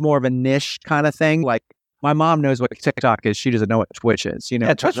it's more of a niche kind of thing. Like my mom knows what TikTok is, she doesn't know what Twitch is.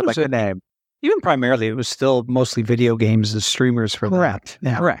 Yeah, Twitch was the name. Even primarily, it was still mostly video games as streamers for Correct. that.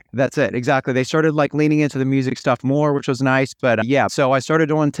 Yeah. Correct. That's it. Exactly. They started leaning into the music stuff more, which was nice. But yeah, so I started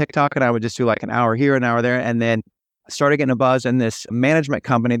doing TikTok and I would just do an hour here, an hour there. And then I started getting a buzz in this management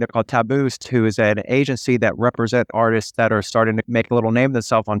company. They're called Taboost, who is an agency that represent artists that are starting to make a little name of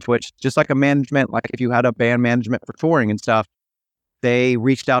themselves on Twitch. Just like a management, like if you had a band management for touring and stuff, they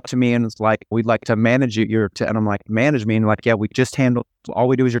reached out to me and was like, we'd like to manage you. And I'm like, manage me? And yeah, we just handle, all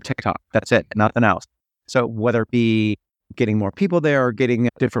we do is your TikTok. That's it, nothing else. So whether it be getting more people there or getting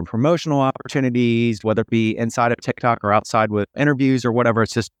different promotional opportunities, whether it be inside of TikTok or outside with interviews or whatever,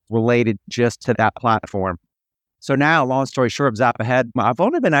 it's just related just to that platform. So now, long story short, zap ahead. I've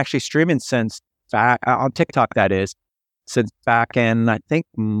only been actually streaming since back on TikTok, that is, since back in, I think,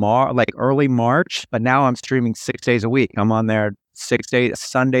 early March. But now I'm streaming 6 days a week. I'm on there 6 days,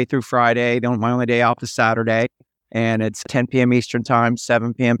 Sunday through Friday. My only day off is Saturday. And it's 10 p.m. Eastern time,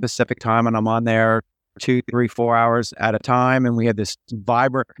 7 p.m. Pacific time. And I'm on there 2, 3, 4 hours at a time. And we have this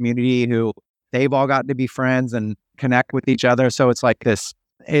vibrant community who they've all gotten to be friends and connect with each other. So it's like this,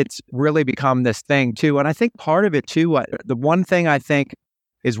 it's really become this thing too. And I think part of it too, the one thing I think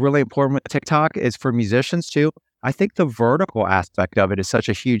is really important with TikTok is for musicians too. I think the vertical aspect of it is such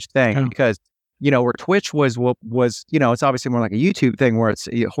a huge thing because, where Twitch was, it's obviously more like a YouTube thing where it's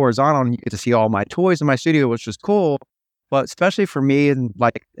horizontal and you get to see all my toys in my studio, which is cool. But especially for me and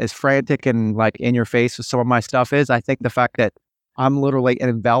as frantic and in your face with some of my stuff is, I think the fact that I'm literally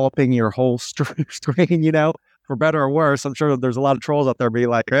enveloping your whole screen, for better or worse. I'm sure there's a lot of trolls out there be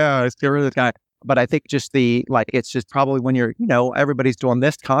like, yeah, let's get rid of this guy. But I think just it's just probably when you're, everybody's doing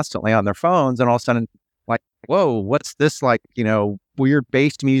this constantly on their phones and all of a sudden whoa, what's this weird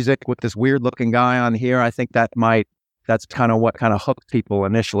bass music with this weird looking guy on here? I think that's kind of what kind of hooked people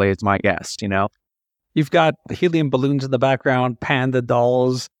initially is my guess, You've got helium balloons in the background, panda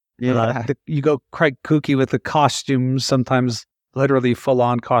dolls. Yeah. You go Craig kooky with the costumes, sometimes literally full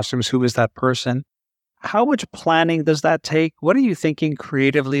on costumes. Who is that person? How much planning does that take? What are you thinking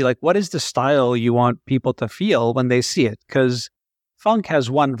creatively? What is the style you want people to feel when they see it? Because funk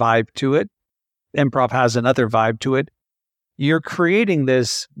has one vibe to it. Improv has another vibe to it. You're creating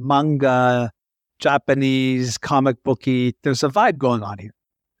this manga, Japanese, comic booky. There's a vibe going on here.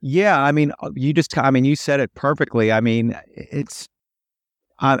 Yeah, you said it perfectly. I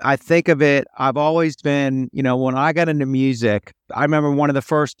think of it, I've always been, when I got into music, I remember one of the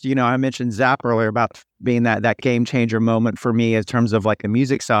first, I mentioned Zap earlier about being that game changer moment for me in terms of the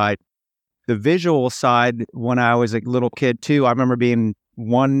music side. The visual side, when I was a little kid too, I remember being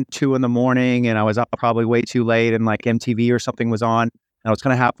 1, 2 in the morning and I was up probably way too late and MTV or something was on. And I was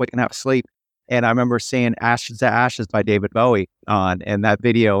kind of half awake and half asleep. And I remember seeing Ashes to Ashes by David Bowie on in that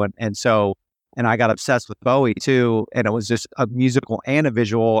video. And I got obsessed with Bowie too. And it was just a musical and a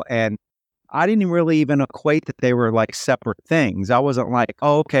visual. And I didn't really even equate that they were like separate things. I wasn't like,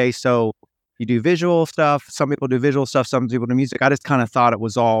 oh, okay, so you do visual stuff. Some people do visual stuff. Some people do music. I just kind of thought it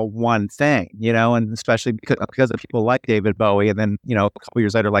was all one thing, and especially because of people like David Bowie. And then, a couple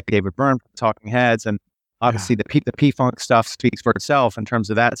years later, like David Byrne from Talking Heads. And obviously the P-Funk stuff speaks for itself in terms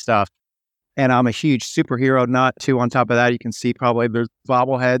of that stuff. And I'm a huge superhero nut too. On top of that, you can see probably there's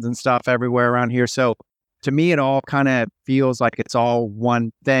bobbleheads and stuff everywhere around here. So to me, it all kind of feels like it's all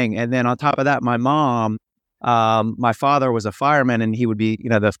one thing. And then on top of that, my mom, my father was a fireman, and he would be,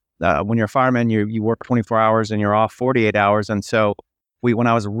 when you're a fireman, you work 24 hours and you're off 48 hours. And so when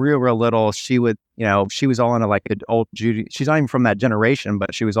I was real little, she would, she was all into like the old Judy. She's not even from that generation,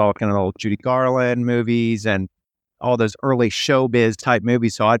 but she was all kind of old Judy Garland movies and all those early showbiz type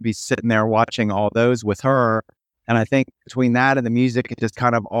movies. So I'd be sitting there watching all those with her. And I think between that and the music, it just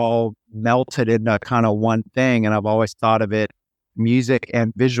kind of all melted into kind of one thing. And I've always thought of it, music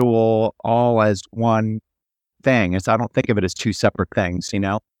and visual, all as one thing. I don't think of it as two separate things,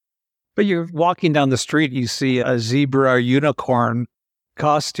 But you're walking down the street, you see a zebra or unicorn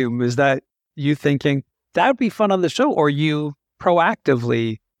costume. Is that you thinking that would be fun on the show? Or you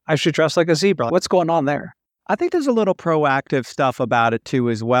proactively, I should dress like a zebra? What's going on there? I think there's a little proactive stuff about it too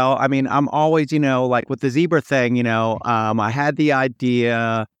as well. I mean, I'm always, like with the zebra thing, I had the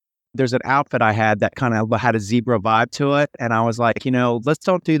idea. There's an outfit I had that kind of had a zebra vibe to it. And I was like, let's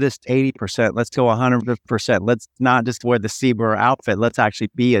don't do this 80%. Let's go 100%. Let's not just wear the zebra outfit. Let's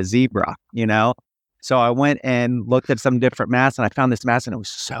actually be a zebra, So I went and looked at some different masks, and I found this mask, and it was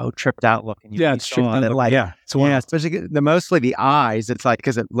so tripped out looking. It's tripped out. Especially mostly the eyes. It's like,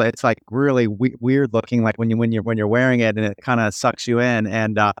 because it's like really weird looking, like when you're wearing it, and it kind of sucks you in.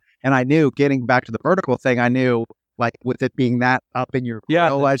 And I knew, getting back to the vertical thing, I knew, like with it being that up in your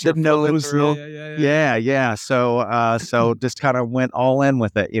as you're nose. Yeah. So just kind of went all in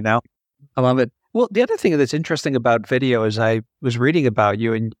with it, I love it. Well, the other thing that's interesting about video is I was reading about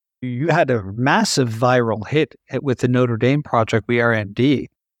you, and you had a massive viral hit with the Notre Dame project, We Are ND.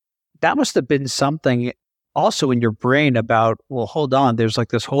 That must have been something also in your brain about, well, hold on, there's like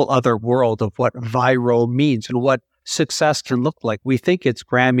this whole other world of what viral means and what success can look like. We think it's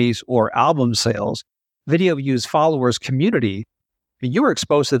Grammys or album sales. Video views, followers, community. You were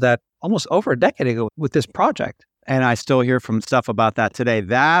exposed to that almost over a decade ago with this project. And I still hear from stuff about that today.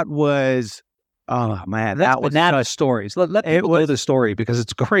 That was, oh man, that was bananas stories. Let people know the story, because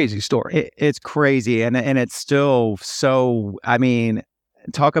it's a crazy story. It's crazy. And it's still so, I mean,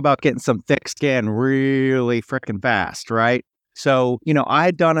 talk about getting some thick skin really freaking fast, right? So, I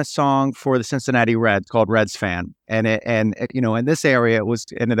had done a song for the Cincinnati Reds called Reds Fan. And in this area,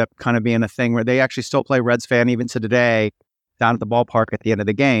 ended up kind of being a thing where they actually still play Reds Fan even to today down at the ballpark at the end of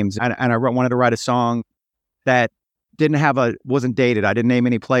the games. And I wanted to write a song that wasn't dated. I didn't name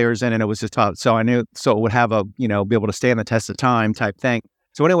any players in it. It was just tough. So I knew, so it would have be able to stand the test of time type thing.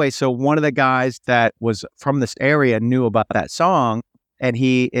 So anyway, one of the guys that was from this area knew about that song, and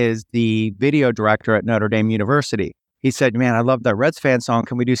he is the video director at Notre Dame University. He said, man, I love that Reds Fan song.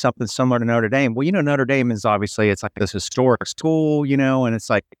 Can we do something similar to Notre Dame? Well, Notre Dame is obviously, it's like this historic school, and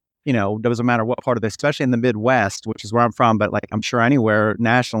it's like, doesn't matter what part of this, especially in the Midwest, which is where I'm from, but like, I'm sure anywhere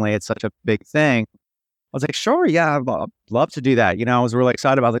nationally, it's such a big thing. I was like, sure, yeah, I'd love to do that. I was really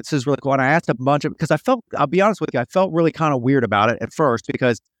excited about it. This is really cool. And I asked a bunch of, because I'll be honest with you, I felt really kind of weird about it at first,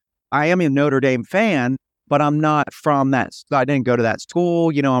 because I am a Notre Dame fan, but I'm not from that. I didn't go to that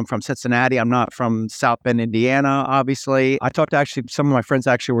school. I'm from Cincinnati. I'm not from South Bend, Indiana, obviously. I talked to actually, some of my friends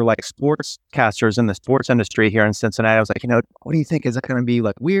actually were like sportscasters in the sports industry here in Cincinnati. I was like, what do you think? Is it going to be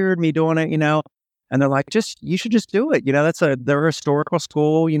like weird, me doing it, And they're like, you should just do it. They're a historical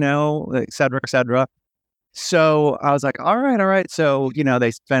school, et cetera, et cetera. So I was like, all right. So,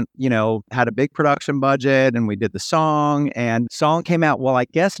 they spent, had a big production budget, and we did the song, and song came out. Well, I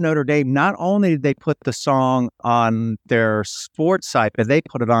guess Notre Dame, not only did they put the song on their sports site, but they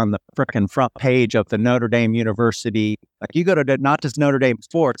put it on the frickin' front page of the Notre Dame University. Like, you go to not just Notre Dame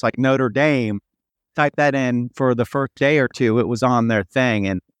sports, like Notre Dame, type that in for the first day or two, it was on their thing.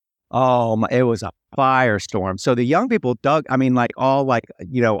 And it was a firestorm. So the young people all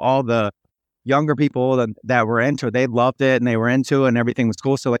the younger people that were into it, they loved it and they were into it and everything was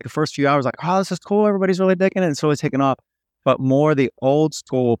cool. So like the first few hours, like, oh, this is cool. Everybody's really digging it. And so it's taken off. But more the old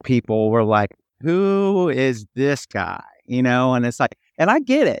school people were like, who is this guy? And it's like, and I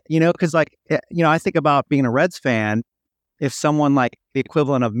get it, because like, I think about being a Reds fan, if someone like the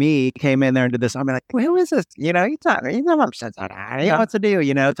equivalent of me came in there and did this, I'd be like, well, who is this? You know, he's not upset. What's the deal?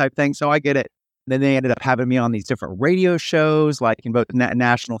 You know, type thing. So I get it. Then they ended up having me on these different radio shows, like in both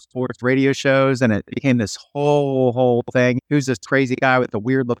national sports radio shows. And it became this whole thing. Who's this crazy guy with the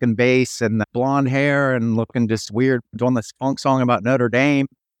weird looking bass and the blonde hair and looking just weird, doing this funk song about Notre Dame.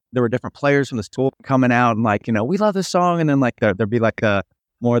 There were different players from the school coming out and like, you know, we love this song. And then like there'd be like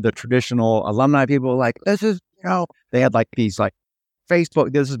more of the traditional alumni people like, this is, you know, they had like these like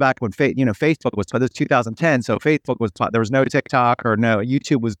Facebook. This is back when Facebook was, this was 2010. So Facebook was, there was no TikTok or no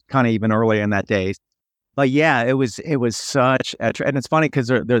YouTube was kind of even earlier in that days. But yeah, it was such a, and it's funny because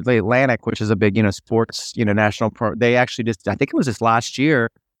the Atlantic, which is a big, you know, sports, you know, national they actually just, I think it was this last year,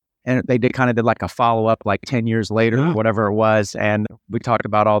 and they did like a follow up like 10 years later, whatever it was. And we talked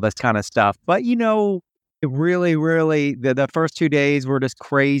about all this kind of stuff. But, you know, it really, the first 2 days were just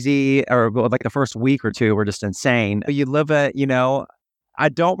crazy, or like the first week or two were just insane. You live it, you know, I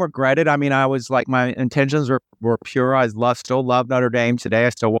don't regret it. I mean, I was like, my intentions were pure. I still love Notre Dame today. I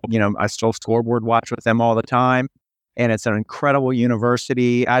still scoreboard watch with them all the time. And it's an incredible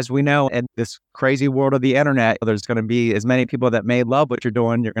university. As we know, in this crazy world of the internet, there's going to be as many people that may love what you're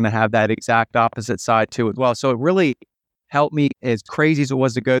doing. You're going to have that exact opposite side too as well. So it really helped me, as crazy as it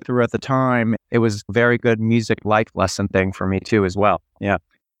was to go through at the time. It was a very good music life lesson thing for me too as well. Yeah.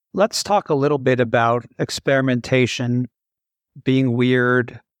 Let's talk a little bit about experimentation, being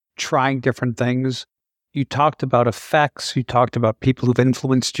weird, trying different things. You talked about effects. You talked about people who've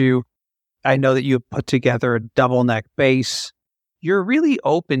influenced you. I know that you put together a double neck bass. You're really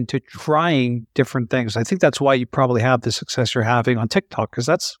open to trying different things. I think that's why you probably have the success you're having on TikTok, because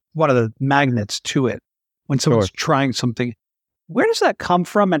that's one of the magnets to it. When someone's trying something, where does that come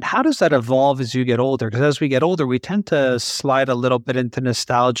from and how does that evolve as you get older? Because as we get older, we tend to slide a little bit into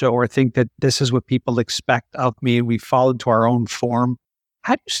nostalgia or think that this is what people expect of me, and we fall into our own form.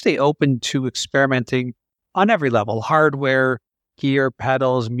 How do you stay open to experimenting on every level? Hardware, gear,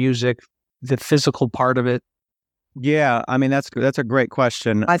 pedals, music, the physical part of it? Yeah, I mean, that's a great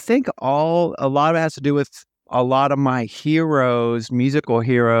question. I think a lot of it has to do with a lot of my heroes, musical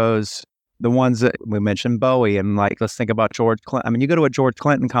heroes, the ones that we mentioned, Bowie, and like, let's think about George Clinton. I mean, you go to a George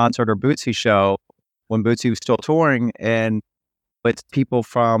Clinton concert or Bootsy show when Bootsy was still touring, and it's people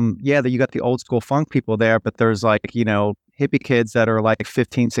from, you got the old school funk people there, but there's like, you know, hippie kids that are like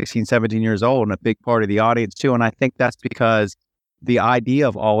 15, 16, 17 years old and a big part of the audience too. And I think that's because the idea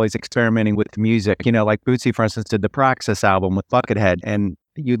of always experimenting with music, you know, like Bootsy, for instance, did the Praxis album with Buckethead, and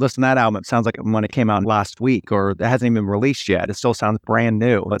you listen to that album, it sounds like when it came out last week, or it hasn't even been released yet. It still sounds brand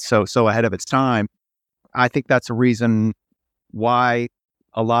new. It's so ahead of its time. I think that's a reason why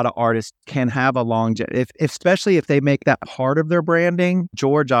a lot of artists can have a especially if they make that part of their branding.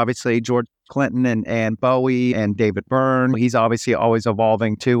 George Clinton and Bowie and David Byrne, he's obviously always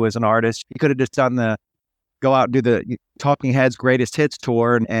evolving too as an artist. He could have just go out and do the Talking Heads Greatest Hits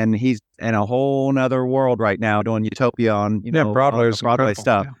tour, and he's in a whole nother world right now doing Utopia on Broadway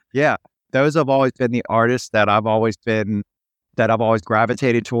stuff. Yeah, those have always been the artists that I've always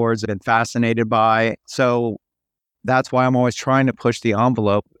gravitated towards and fascinated by. So that's why I'm always trying to push the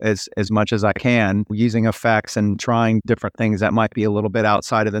envelope as much as I can, using effects and trying different things that might be a little bit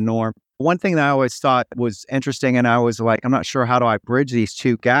outside of the norm. One thing that I always thought was interesting, and I was like, I'm not sure how do I bridge these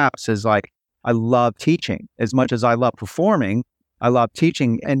two gaps, is like, I love teaching as much as I love performing. I love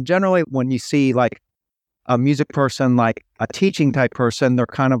teaching. And generally when you see like a music person, like a teaching type person, they're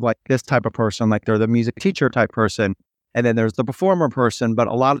kind of like this type of person, like they're the music teacher type person. And then there's the performer person. But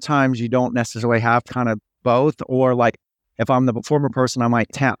a lot of times you don't necessarily have kind of both. Or like if I'm the performer person, I might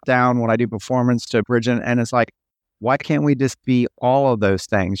tap down when I do performance to bridge it. And it's like, why can't we just be all of those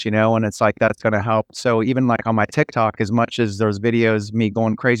things, you know? And it's like, that's going to help. So even like on my TikTok, as much as there's videos, me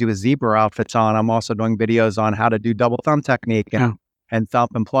going crazy with zebra outfits on, I'm also doing videos on how to do double thumb technique and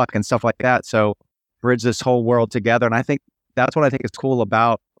thump and pluck and stuff like that. So bridge this whole world together. And I think that's what I think is cool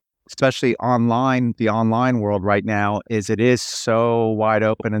about, especially online, the online world right now, is it is so wide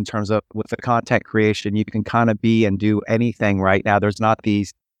open in terms of with the content creation. You can kind of be and do anything right now. There's not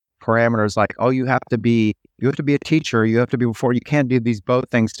these parameters like, oh, you have to be a teacher, you can't do these both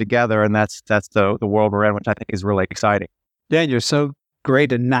things together. And that's the world we're in, which I think is really exciting. Yeah, you're so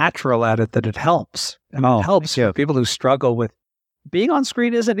great and natural at it that it helps. And it helps for people who struggle with being on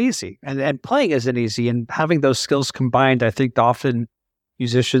screen isn't easy and playing isn't easy. And having those skills combined, I think often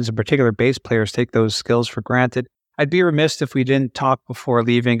musicians, in particular bass players, take those skills for granted. I'd be remiss if we didn't talk before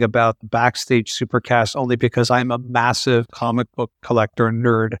leaving about the Backstage Supercast, only because I'm a massive comic book collector and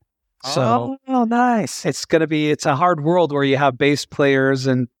nerd. So nice. It's a hard world where you have bass players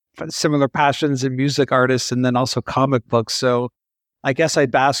and similar passions in music artists and then also comic books. So I guess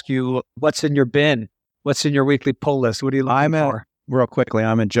I'd ask you, what's in your bin? What's in your weekly pull list? What are you looking for? Real quickly,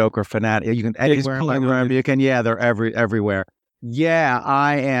 I'm a Joker fanatic. You can anywhere, wherever you can. Yeah, they're everywhere. Yeah,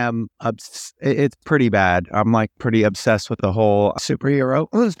 I am. It's pretty bad. I'm like pretty obsessed with the whole superhero,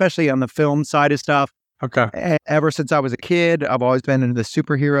 especially on the film side of stuff. Okay. Ever since I was a kid, I've always been into the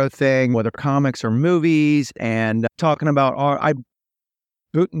superhero thing, whether comics or movies. And talking about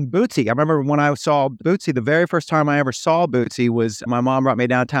Bootsy. I remember when I saw Bootsy, the very first time I ever saw Bootsy was my mom brought me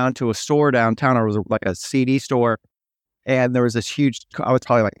downtown to a store downtown. It was like a CD store. And there was this huge, I was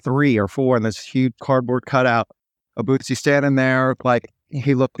probably like 3 or 4, and this huge cardboard cutout of Bootsy standing there. Like,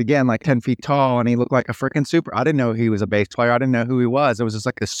 he looked again like 10 feet tall, and he looked like a freaking I didn't know he was a bass player. I didn't know who he was. It was just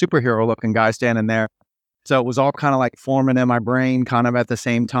like a superhero looking guy standing there. So it was all kind of like forming in my brain kind of at the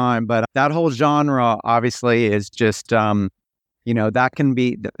same time. But that whole genre obviously is just, that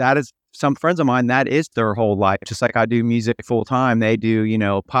is some friends of mine, that is their whole life. Just like I do music full time, they do,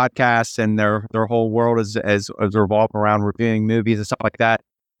 podcasts, and their whole world is revolved around reviewing movies and stuff like that.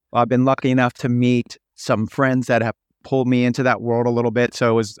 I've been lucky enough to meet some friends that have pulled me into that world a little bit. So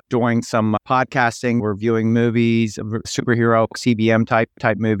I was doing some podcasting, reviewing movies, superhero, CBM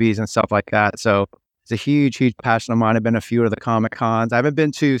type movies and stuff like that. So it's a huge passion of mine. I've been to a few of the Comic Cons. I haven't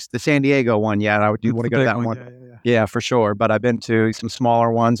been to the San Diego one yet. I do want to go to that one. Yeah, for sure. But I've been to some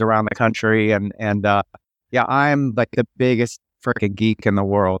smaller ones around the country, and I'm like the biggest freaking geek in the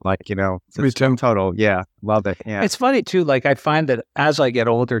world. Like, Me too. Total. Yeah, love it. Yeah, it's funny too. Like, I find that as I get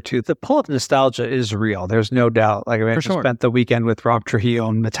older too, the pull of nostalgia is real. There's no doubt. Like, I just spent the weekend with Rob Trujillo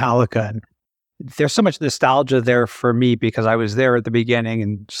and Metallica, and there's so much nostalgia there for me because I was there at the beginning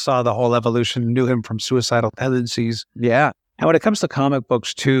and saw the whole evolution, knew him from Suicidal Tendencies. Yeah. And when it comes to comic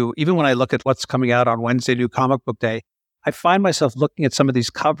books too, even when I look at what's coming out on Wednesday, New Comic Book Day, I find myself looking at some of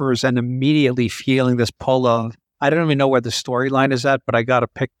these covers and immediately feeling this pull of, I don't even know where the storyline is at, but I got to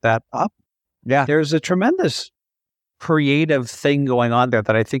pick that up. Yeah. There's a tremendous creative thing going on there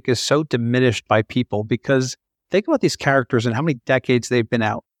that I think is so diminished by people, because think about these characters and how many decades they've been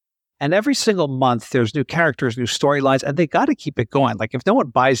out. And every single month, there's new characters, new storylines, and they got to keep it going. Like, if no one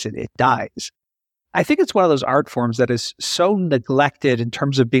buys it, it dies. I think it's one of those art forms that is so neglected in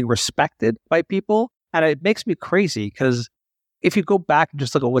terms of being respected by people. And it makes me crazy because if you go back and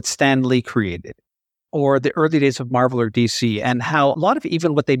just look at what Stan Lee created, or the early days of Marvel or DC, and how a lot of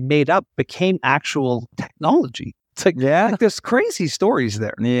even what they made up became actual technology. It's like, like there's crazy stories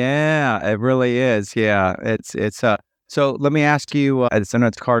there. Yeah, it really is. Yeah, it's So let me ask you, I know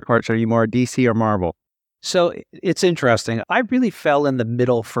it's card, are you more DC or Marvel? So it's interesting. I really fell in the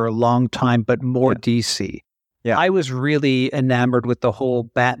middle for a long time, but more DC. Yeah. I was really enamored with the whole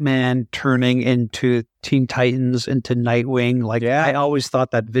Batman turning into Teen Titans, into Nightwing. I always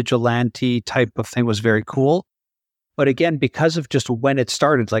thought that vigilante type of thing was very cool. But again, because of just when it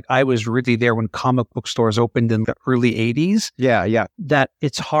started, like, I was really there when comic book stores opened in the early 80s. Yeah. That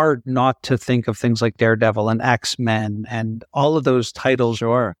it's hard not to think of things like Daredevil and X-Men and all of those titles.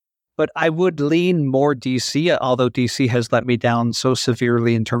 Sure. But I would lean more DC, although DC has let me down so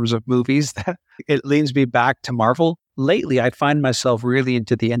severely in terms of movies that it leans me back to Marvel. Lately, I find myself really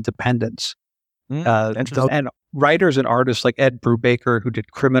into the independents. And writers and artists like Ed Brubaker, who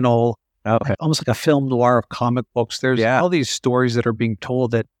did Criminal, almost like a film noir of comic books. There's all these stories that are being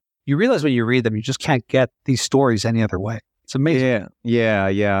told that you realize when you read them, you just can't get these stories any other way. It's amazing. Yeah.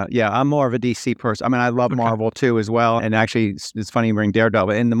 I'm more of a DC person. I mean, I love Marvel too as well. And actually, it's funny you bring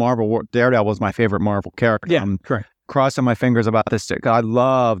Daredevil. In the Marvel world, Daredevil is my favorite Marvel character. Yeah, correct. Crossing my fingers about this. I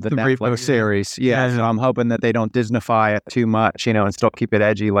love the Netflix series. Yeah, so I'm hoping that they don't Disneyfy it too much, and still keep it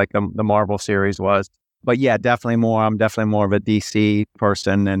edgy like the Marvel series was. But yeah, I'm definitely more of a DC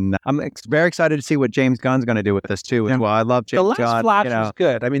person, and I'm very excited to see what James Gunn's going to do with this too as well. I love James Gunn. The last Flash was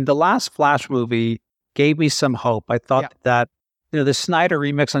good. I mean, the last Flash movie gave me some hope. I thought that, the Snyder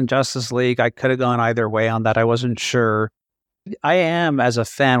remix on Justice League, I could have gone either way on that. I wasn't sure. I am, as a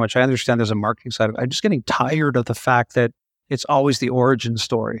fan, which I understand there's a marketing side of it, I'm just getting tired of the fact that it's always the origin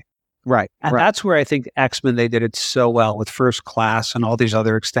story. Right. And that's where I think X-Men, they did it so well with First Class and all these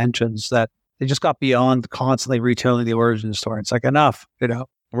other extensions that they just got beyond constantly retelling the origin story. It's like, enough,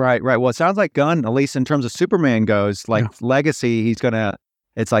 Right. Well, it sounds like Gunn, at least in terms of Superman goes, legacy, he's going to,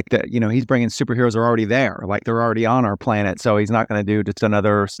 it's like that, he's bringing superheroes are already there. Like, they're already on our planet. So he's not going to do just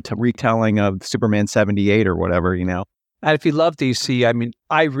another retelling of Superman 78 or whatever, And if you love DC, I mean,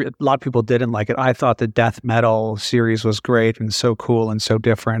 a lot of people didn't like it. I thought the Death Metal series was great and so cool and so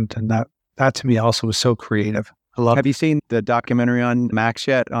different. And that to me also was so creative. I love it. Have you seen the documentary on Max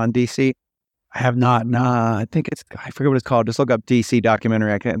yet on DC? I have not. No. I forget what it's called. Just look up DC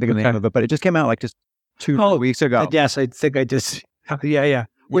documentary. I can't think of the name of it, but it just came out like just 2 weeks ago. Yes, I think I just. Yeah.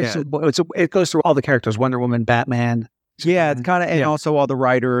 It goes through all the characters: Wonder Woman, Batman. Yeah, it's kind of, and also all the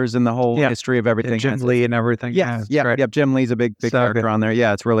writers and the whole history of everything. Jim Lee and everything. Yeah. Jim Lee's a big character on there.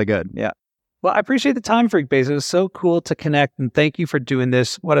 Yeah, it's really good. Yeah. Well, I appreciate the time, Freekbass. It was so cool to connect, and thank you for doing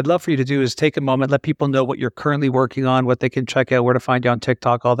this. What I'd love for you to do is take a moment, let people know what you're currently working on, what they can check out, where to find you on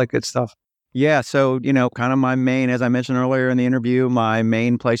TikTok, all that good stuff. Yeah, so, kind of my main, as I mentioned earlier in the interview, my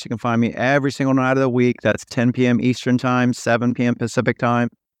main place you can find me every single night of the week, that's 10 p.m. Eastern Time, 7 p.m. Pacific Time,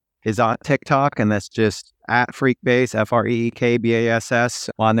 is on TikTok, and that's just at Freekbass, Freekbass,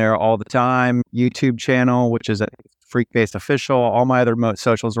 on there all the time. YouTube channel, which is Freekbass Official. All my other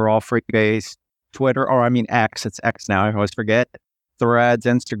socials are all Freekbass. Twitter, X. It's X now. I always forget. Threads,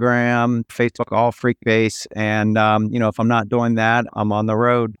 Instagram, Facebook, all Freekbass. And, if I'm not doing that, I'm on the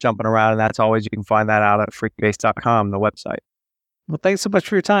road jumping around. And that's always, you can find that out at freekbass.com, the website. Well, thanks so much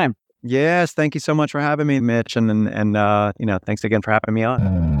for your time. Yes. Thank you so much for having me, Mitch. And thanks again for having me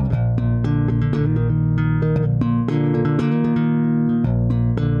on.